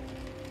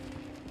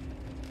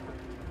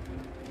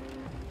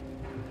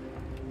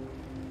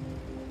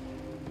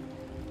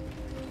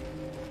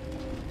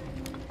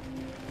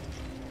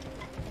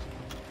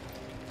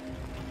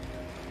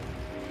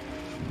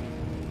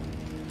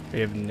 We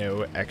have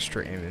no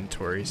extra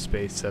inventory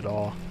space at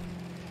all.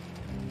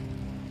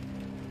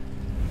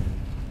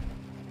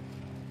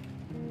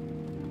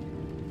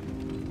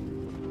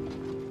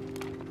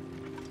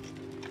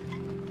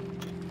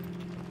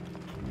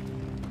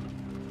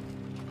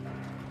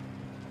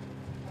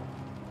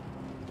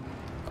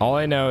 All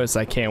I know is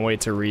I can't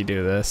wait to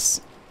redo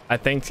this. I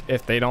think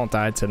if they don't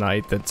die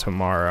tonight, then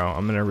tomorrow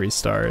I'm gonna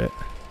restart it.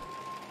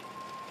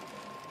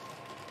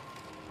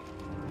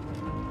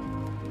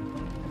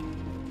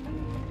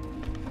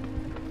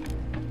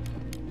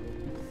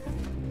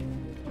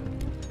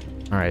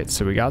 Alright,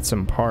 so we got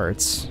some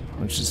parts,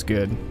 which is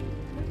good.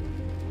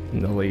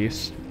 In the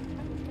least.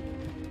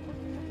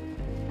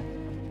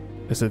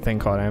 There's a thing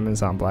called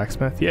Amazon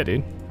Blacksmith. Yeah,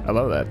 dude. I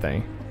love that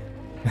thing.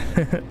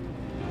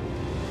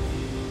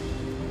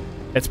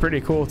 It's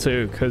pretty cool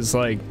too, because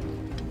like,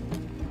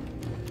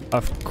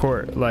 of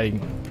course,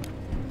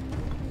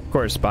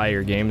 buy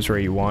your games where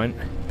you want,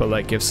 but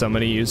like if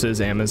somebody uses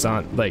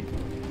Amazon, like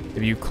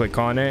if you click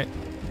on it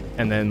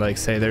and then like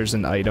say there's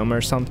an item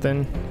or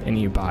something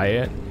and you buy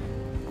it,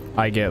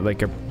 I get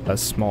like a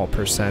small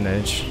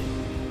percentage.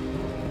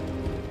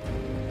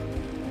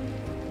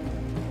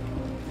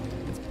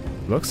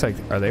 Looks like,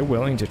 are they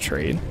willing to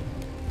trade?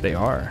 They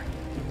are.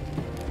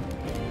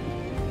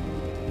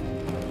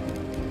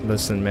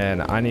 Listen,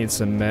 man, I need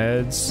some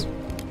meds.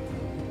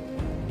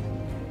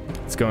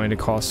 It's going to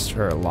cost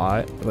her a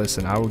lot.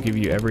 Listen, I will give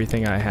you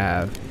everything I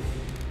have.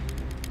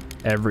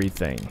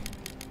 Everything.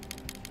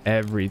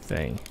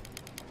 Everything.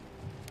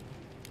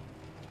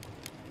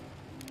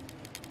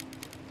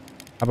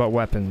 How about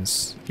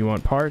weapons? You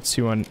want parts?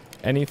 You want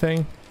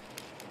anything?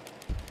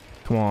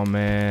 Come on,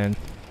 man.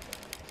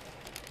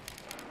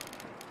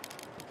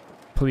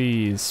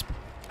 Please.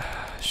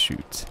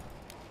 Shoot.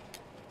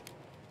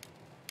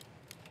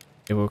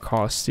 It will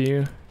cost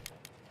you.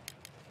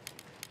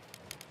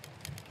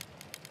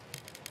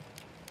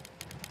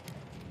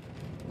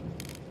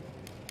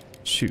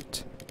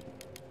 Shoot.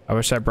 I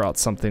wish I brought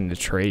something to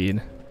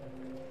trade.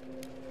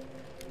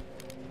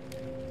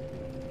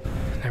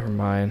 Never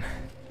mind.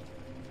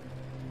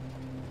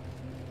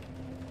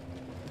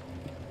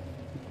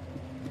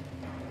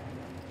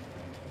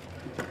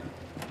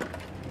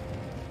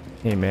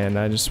 Hey man,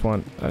 I just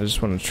want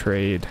to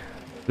trade.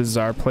 This is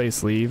our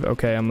place. Leave.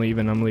 Okay, I'm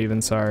leaving,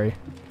 sorry.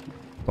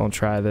 Don't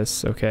try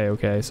this.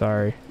 Okay,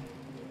 sorry.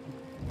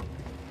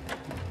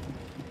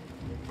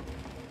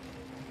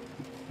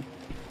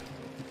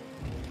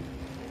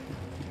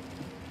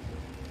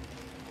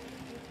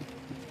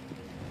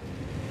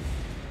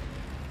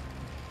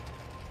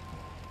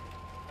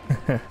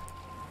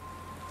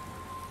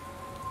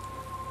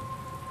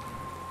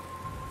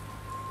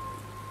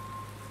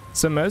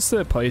 So most of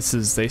the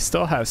places, they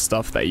still have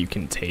stuff that you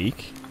can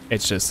take.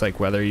 It's just like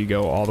whether you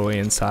go all the way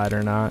inside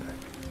or not.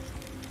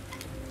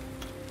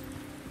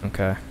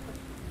 Okay.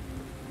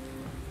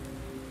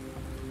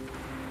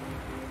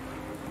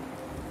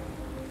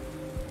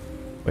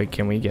 Wait,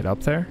 can we get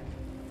up there?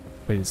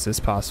 Wait, is this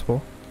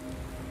possible?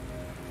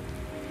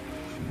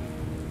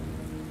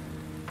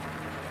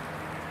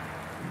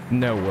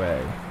 No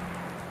way.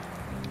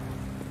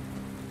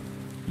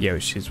 Yo,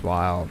 she's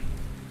wild.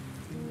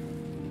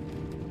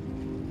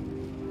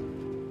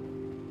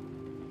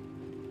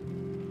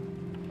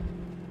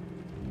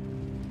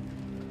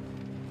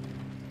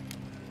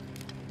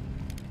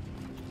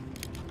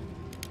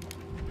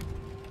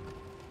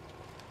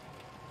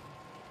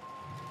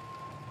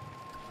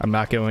 I'm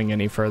not going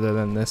any further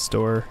than this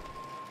door.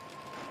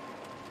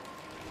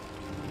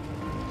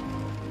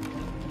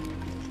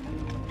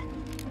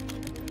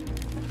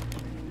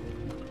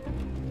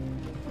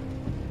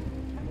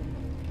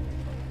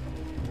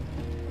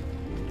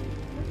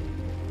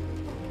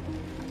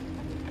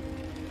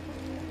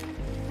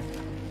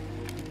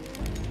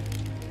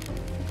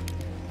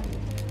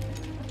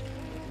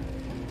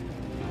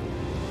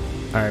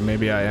 Alright,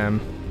 maybe I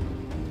am.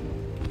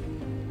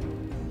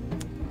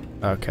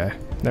 Okay,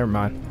 never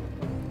mind.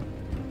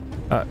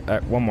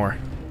 One more.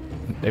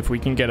 If we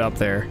can get up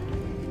there.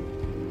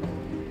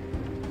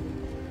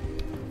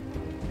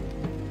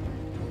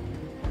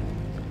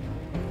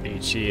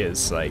 Dude, she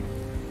is like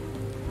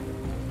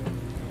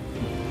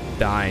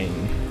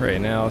dying right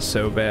now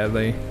so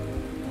badly.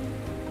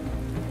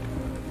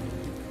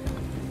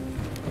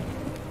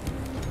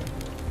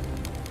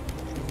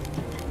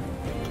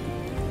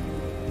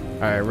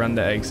 Alright, run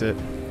the exit.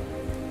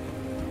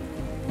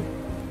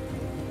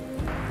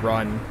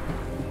 Run.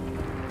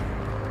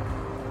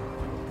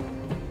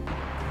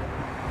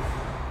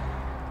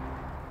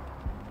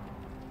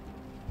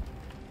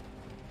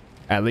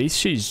 At least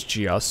she's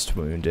just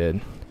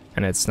wounded,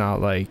 and it's not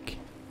like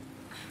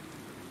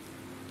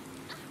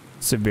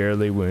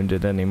severely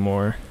wounded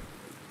anymore.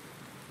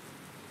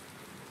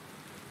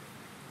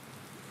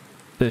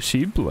 Does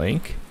she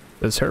blink?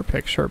 Does her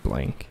picture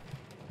blink?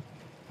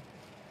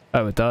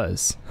 Oh, it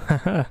does.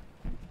 I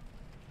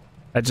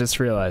just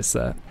realized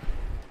that.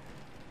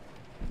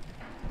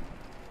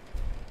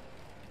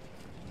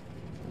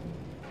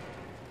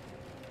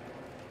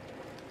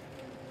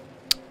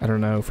 I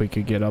don't know if we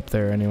could get up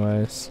there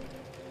anyways.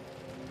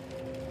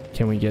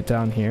 Can we get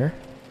down here?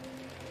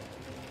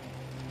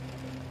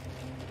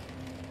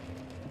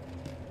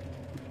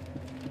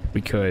 We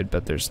could,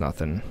 but there's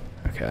nothing.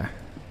 Okay.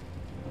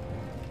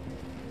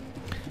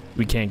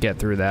 We can't get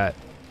through that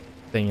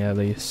thing at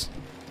least.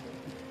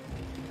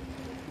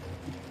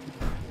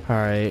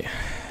 Alright,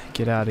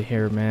 get out of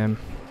here, man.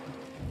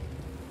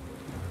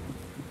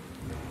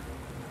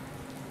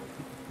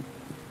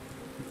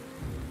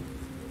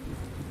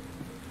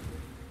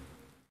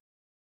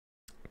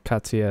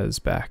 Katya is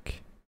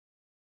back.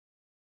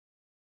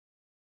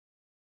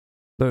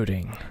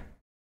 Loading.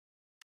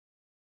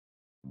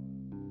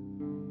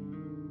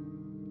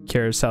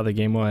 Curious how the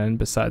game will end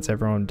besides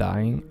everyone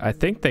dying. I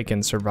think they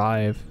can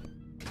survive.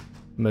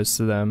 Most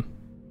of them.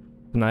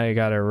 Tonight I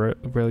got a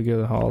really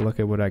good haul. Look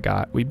at what I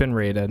got. We've been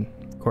raided,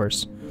 of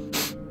course.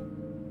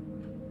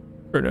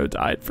 Bruno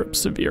died from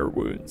severe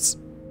wounds.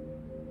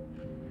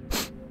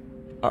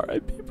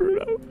 R.I.P.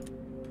 Bruno.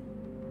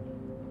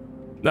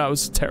 That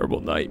was a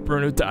terrible night.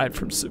 Bruno died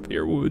from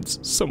severe wounds.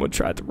 Someone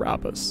tried to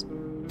rob us.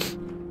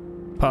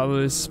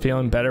 Pablo's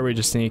feeling better. We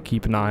just need to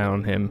keep an eye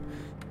on him.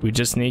 We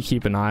just need to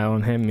keep an eye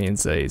on him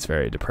means that he's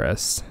very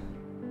depressed.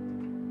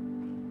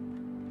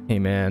 Hey,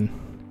 man.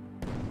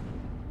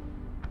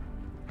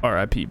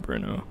 R.I.P.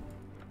 Bruno.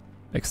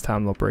 Next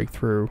time they'll break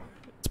through.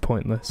 It's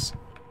pointless.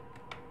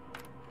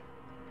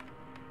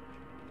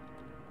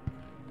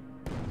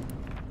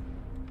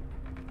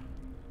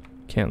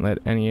 Can't let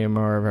any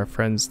more of our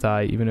friends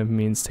die, even if it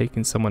means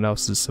taking someone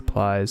else's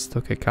supplies.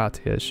 Look at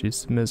Katya,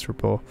 she's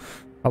miserable.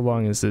 How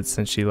long is it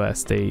since she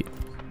last ate?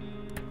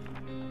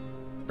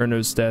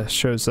 Bruno's death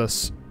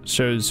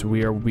shows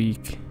we are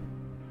weak.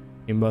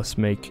 We must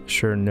make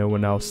sure no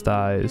one else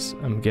dies.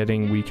 I'm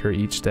getting weaker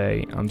each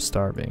day. I'm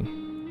starving.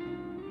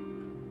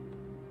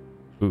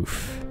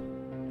 Oof.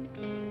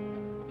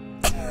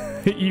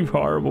 You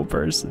horrible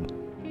person.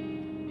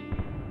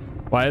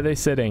 Why are they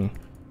sitting?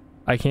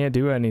 I can't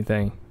do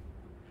anything.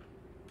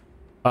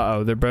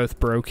 Uh-oh, they're both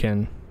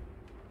broken.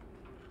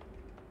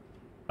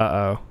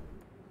 Uh-oh.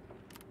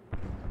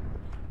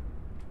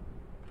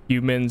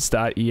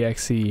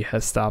 Humans.exe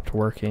has stopped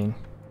working.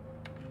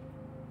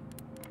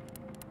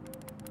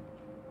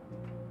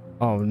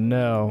 Oh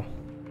no.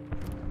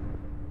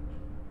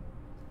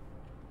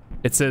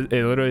 It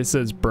literally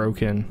says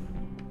broken.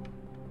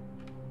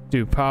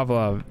 Dude,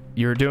 Pavlov,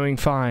 you're doing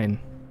fine.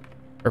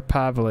 Or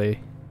Pavli.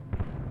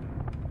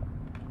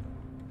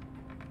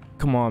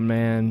 Come on,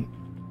 man.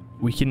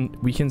 We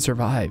can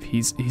survive.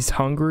 He's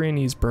hungry and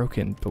he's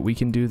broken, but we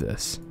can do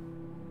this.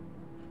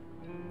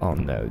 Oh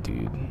no,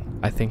 dude.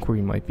 I think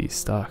we might be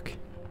stuck.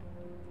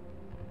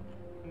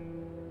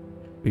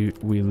 We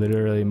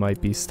literally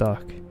might be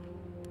stuck.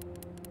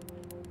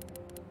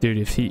 Dude,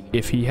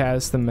 if he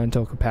has the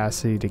mental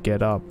capacity to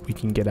get up, we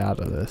can get out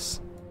of this.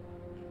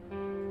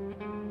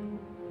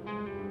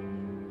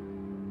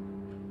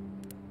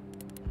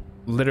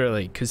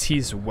 Literally, because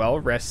he's well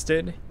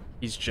rested,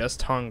 he's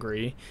just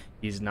hungry,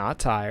 he's not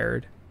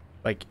tired,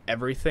 like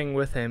everything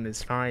with him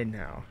is fine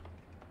now.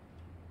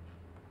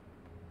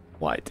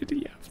 Why did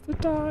he have to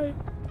die?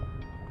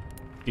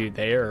 Dude,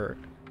 they are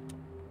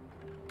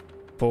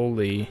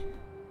fully...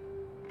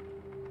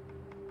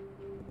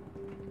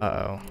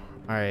 Uh-oh.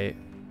 Alright,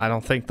 I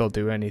don't think they'll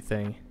do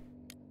anything.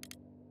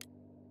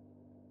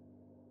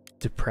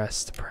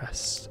 Depressed.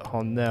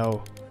 Oh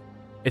no.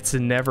 It's a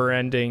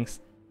never-ending...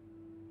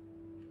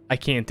 I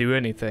can't do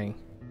anything.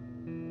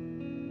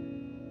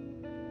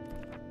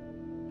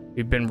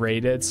 We've been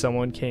raided.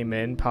 Someone came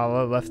in.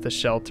 Paula left the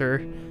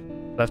shelter.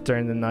 Left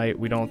during the night.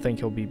 We don't think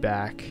he'll be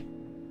back.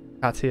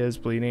 Katya is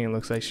bleeding. It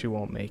looks like she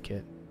won't make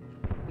it.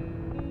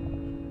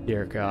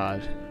 Dear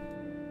God.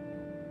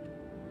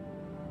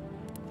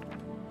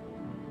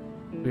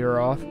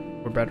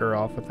 We're better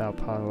off without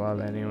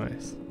Paula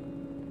anyways.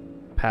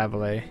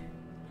 Pavle.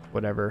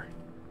 Whatever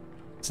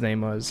his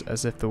name was.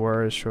 As if the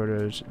war is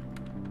shortage.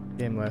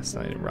 Came last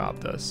night and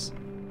robbed us.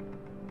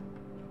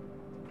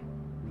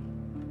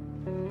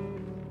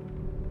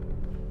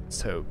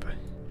 Let's hope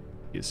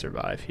you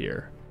survive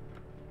here.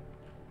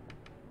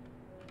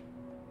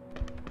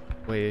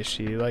 Wait, is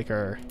she like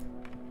our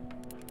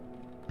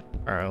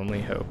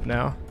only hope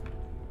now?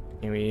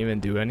 Can we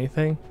even do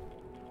anything?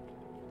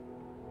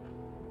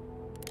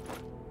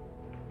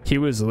 He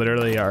was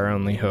literally our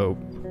only hope.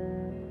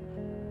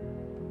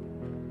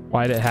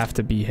 Why'd it have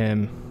to be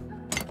him?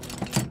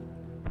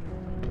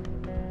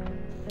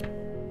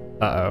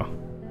 Uh-oh.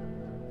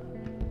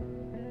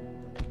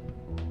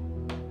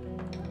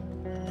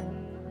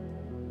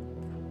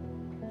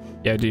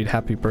 Yeah, dude,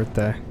 happy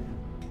birthday.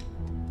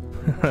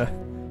 Hi,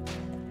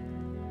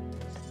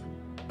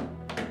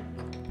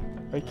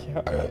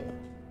 Kiara.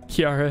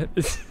 Kiara.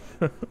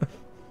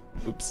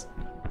 Oops.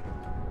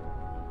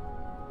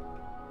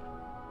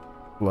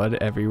 Blood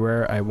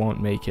everywhere. I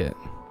won't make it.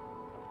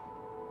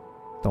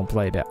 Don't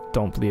bleed out.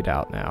 Don't bleed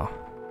out now.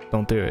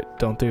 Don't do it.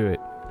 Don't do it.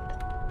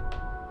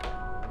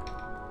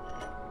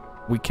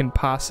 We can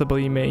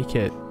possibly make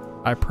it.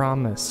 I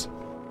promise.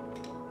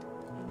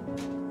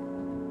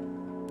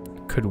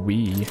 Could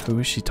we? Who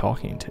is she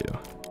talking to?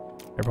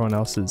 Everyone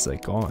else is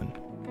like gone.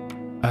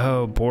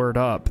 Oh, board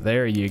up.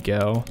 There you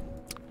go.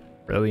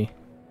 Really?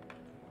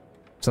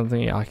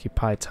 Something to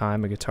occupy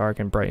time. A guitar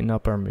can brighten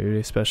up our mood,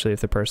 especially if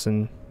the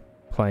person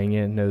playing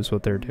it knows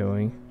what they're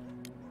doing.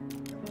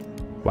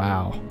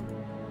 Wow.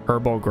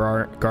 Herbal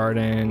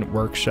garden,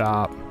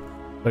 workshop.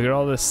 Look at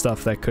all this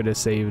stuff that could have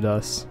saved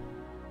us.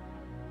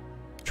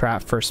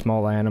 Trap for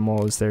small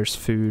animals. There's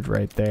food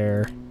right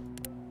there.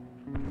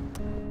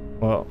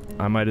 Well,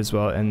 I might as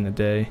well end the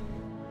day.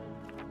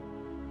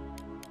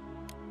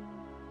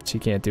 She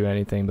can't do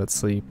anything but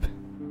sleep.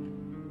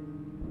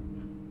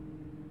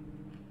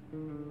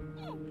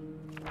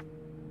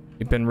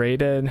 You've been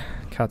raided.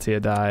 Katya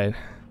died.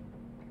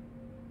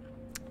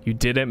 You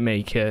didn't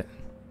make it.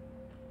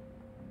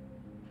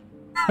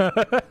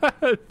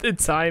 The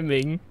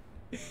timing.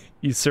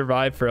 You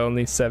survived for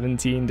only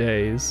 17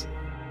 days.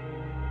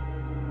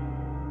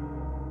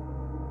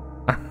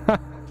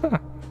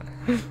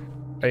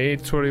 I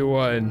ate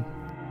 21.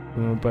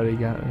 My buddy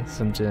got me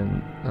some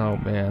gin. Oh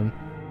man.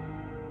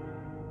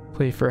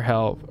 Plea for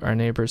help. Our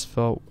neighbors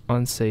felt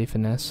unsafe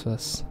and asked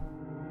us.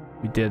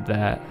 We did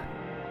that.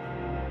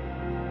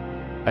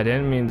 I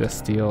didn't mean to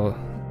steal.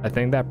 I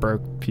think that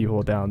broke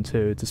people down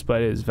too.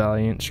 Despite his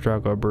valiant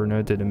struggle,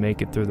 Bruno didn't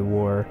make it through the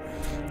war.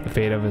 The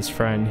fate of his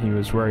friend he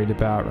was worried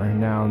about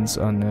remains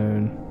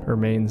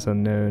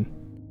unknown.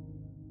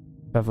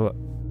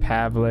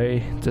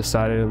 Pavle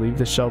decided to leave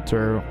the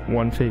shelter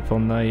one fateful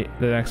night.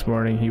 The next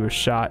morning he was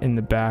shot in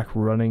the back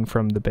running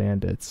from the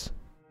bandits.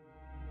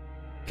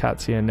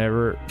 Katya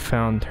never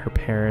found her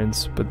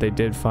parents, but they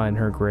did find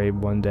her grave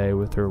one day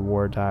with her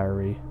war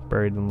diary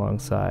buried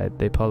alongside.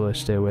 They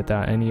published it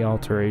without any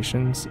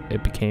alterations.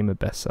 It became a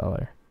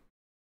bestseller.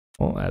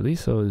 Well, at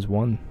least it was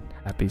one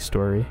happy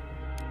story.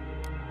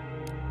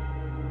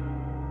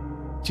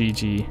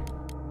 GG.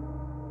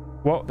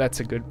 Well, that's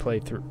a good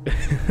playthrough.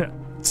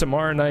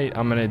 Tomorrow night,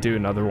 I'm gonna do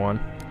another one.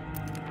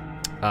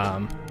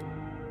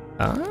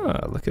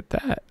 Look at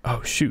that.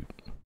 Oh, shoot.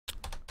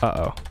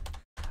 Uh-oh.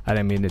 I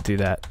didn't mean to do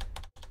that.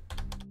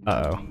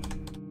 Uh-oh.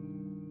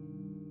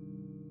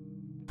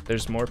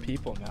 There's more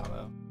people now,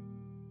 though.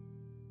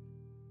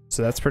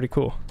 So that's pretty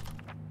cool.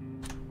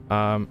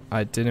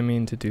 I didn't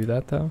mean to do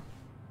that, though.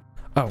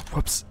 Oh,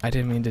 whoops. I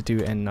didn't mean to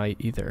do end night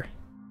either.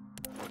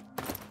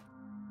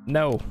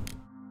 No.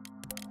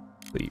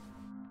 Sleep.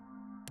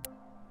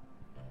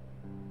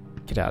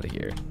 Get out of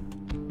here.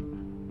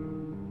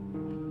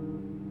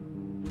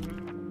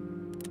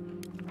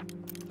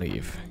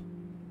 Leave.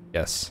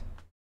 Yes.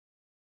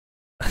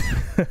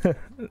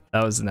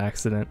 That was an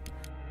accident.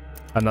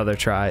 Another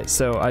try.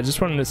 So I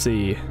just wanted to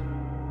see.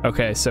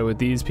 Okay, so with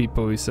these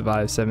people we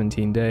survived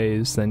 17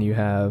 days. Then you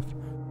have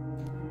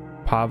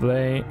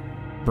Pavle,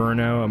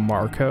 Bruno, and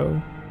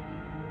Marco.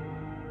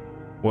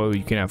 Whoa,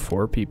 you can have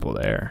 4 people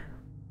there.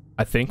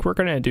 I think we're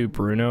gonna do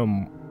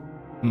Bruno.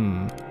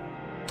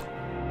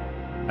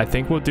 I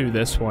think we'll do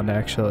this one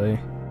actually.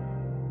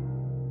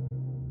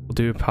 We'll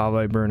do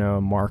Pavle, Bruno,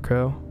 and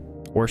Marco.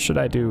 Or should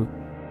I do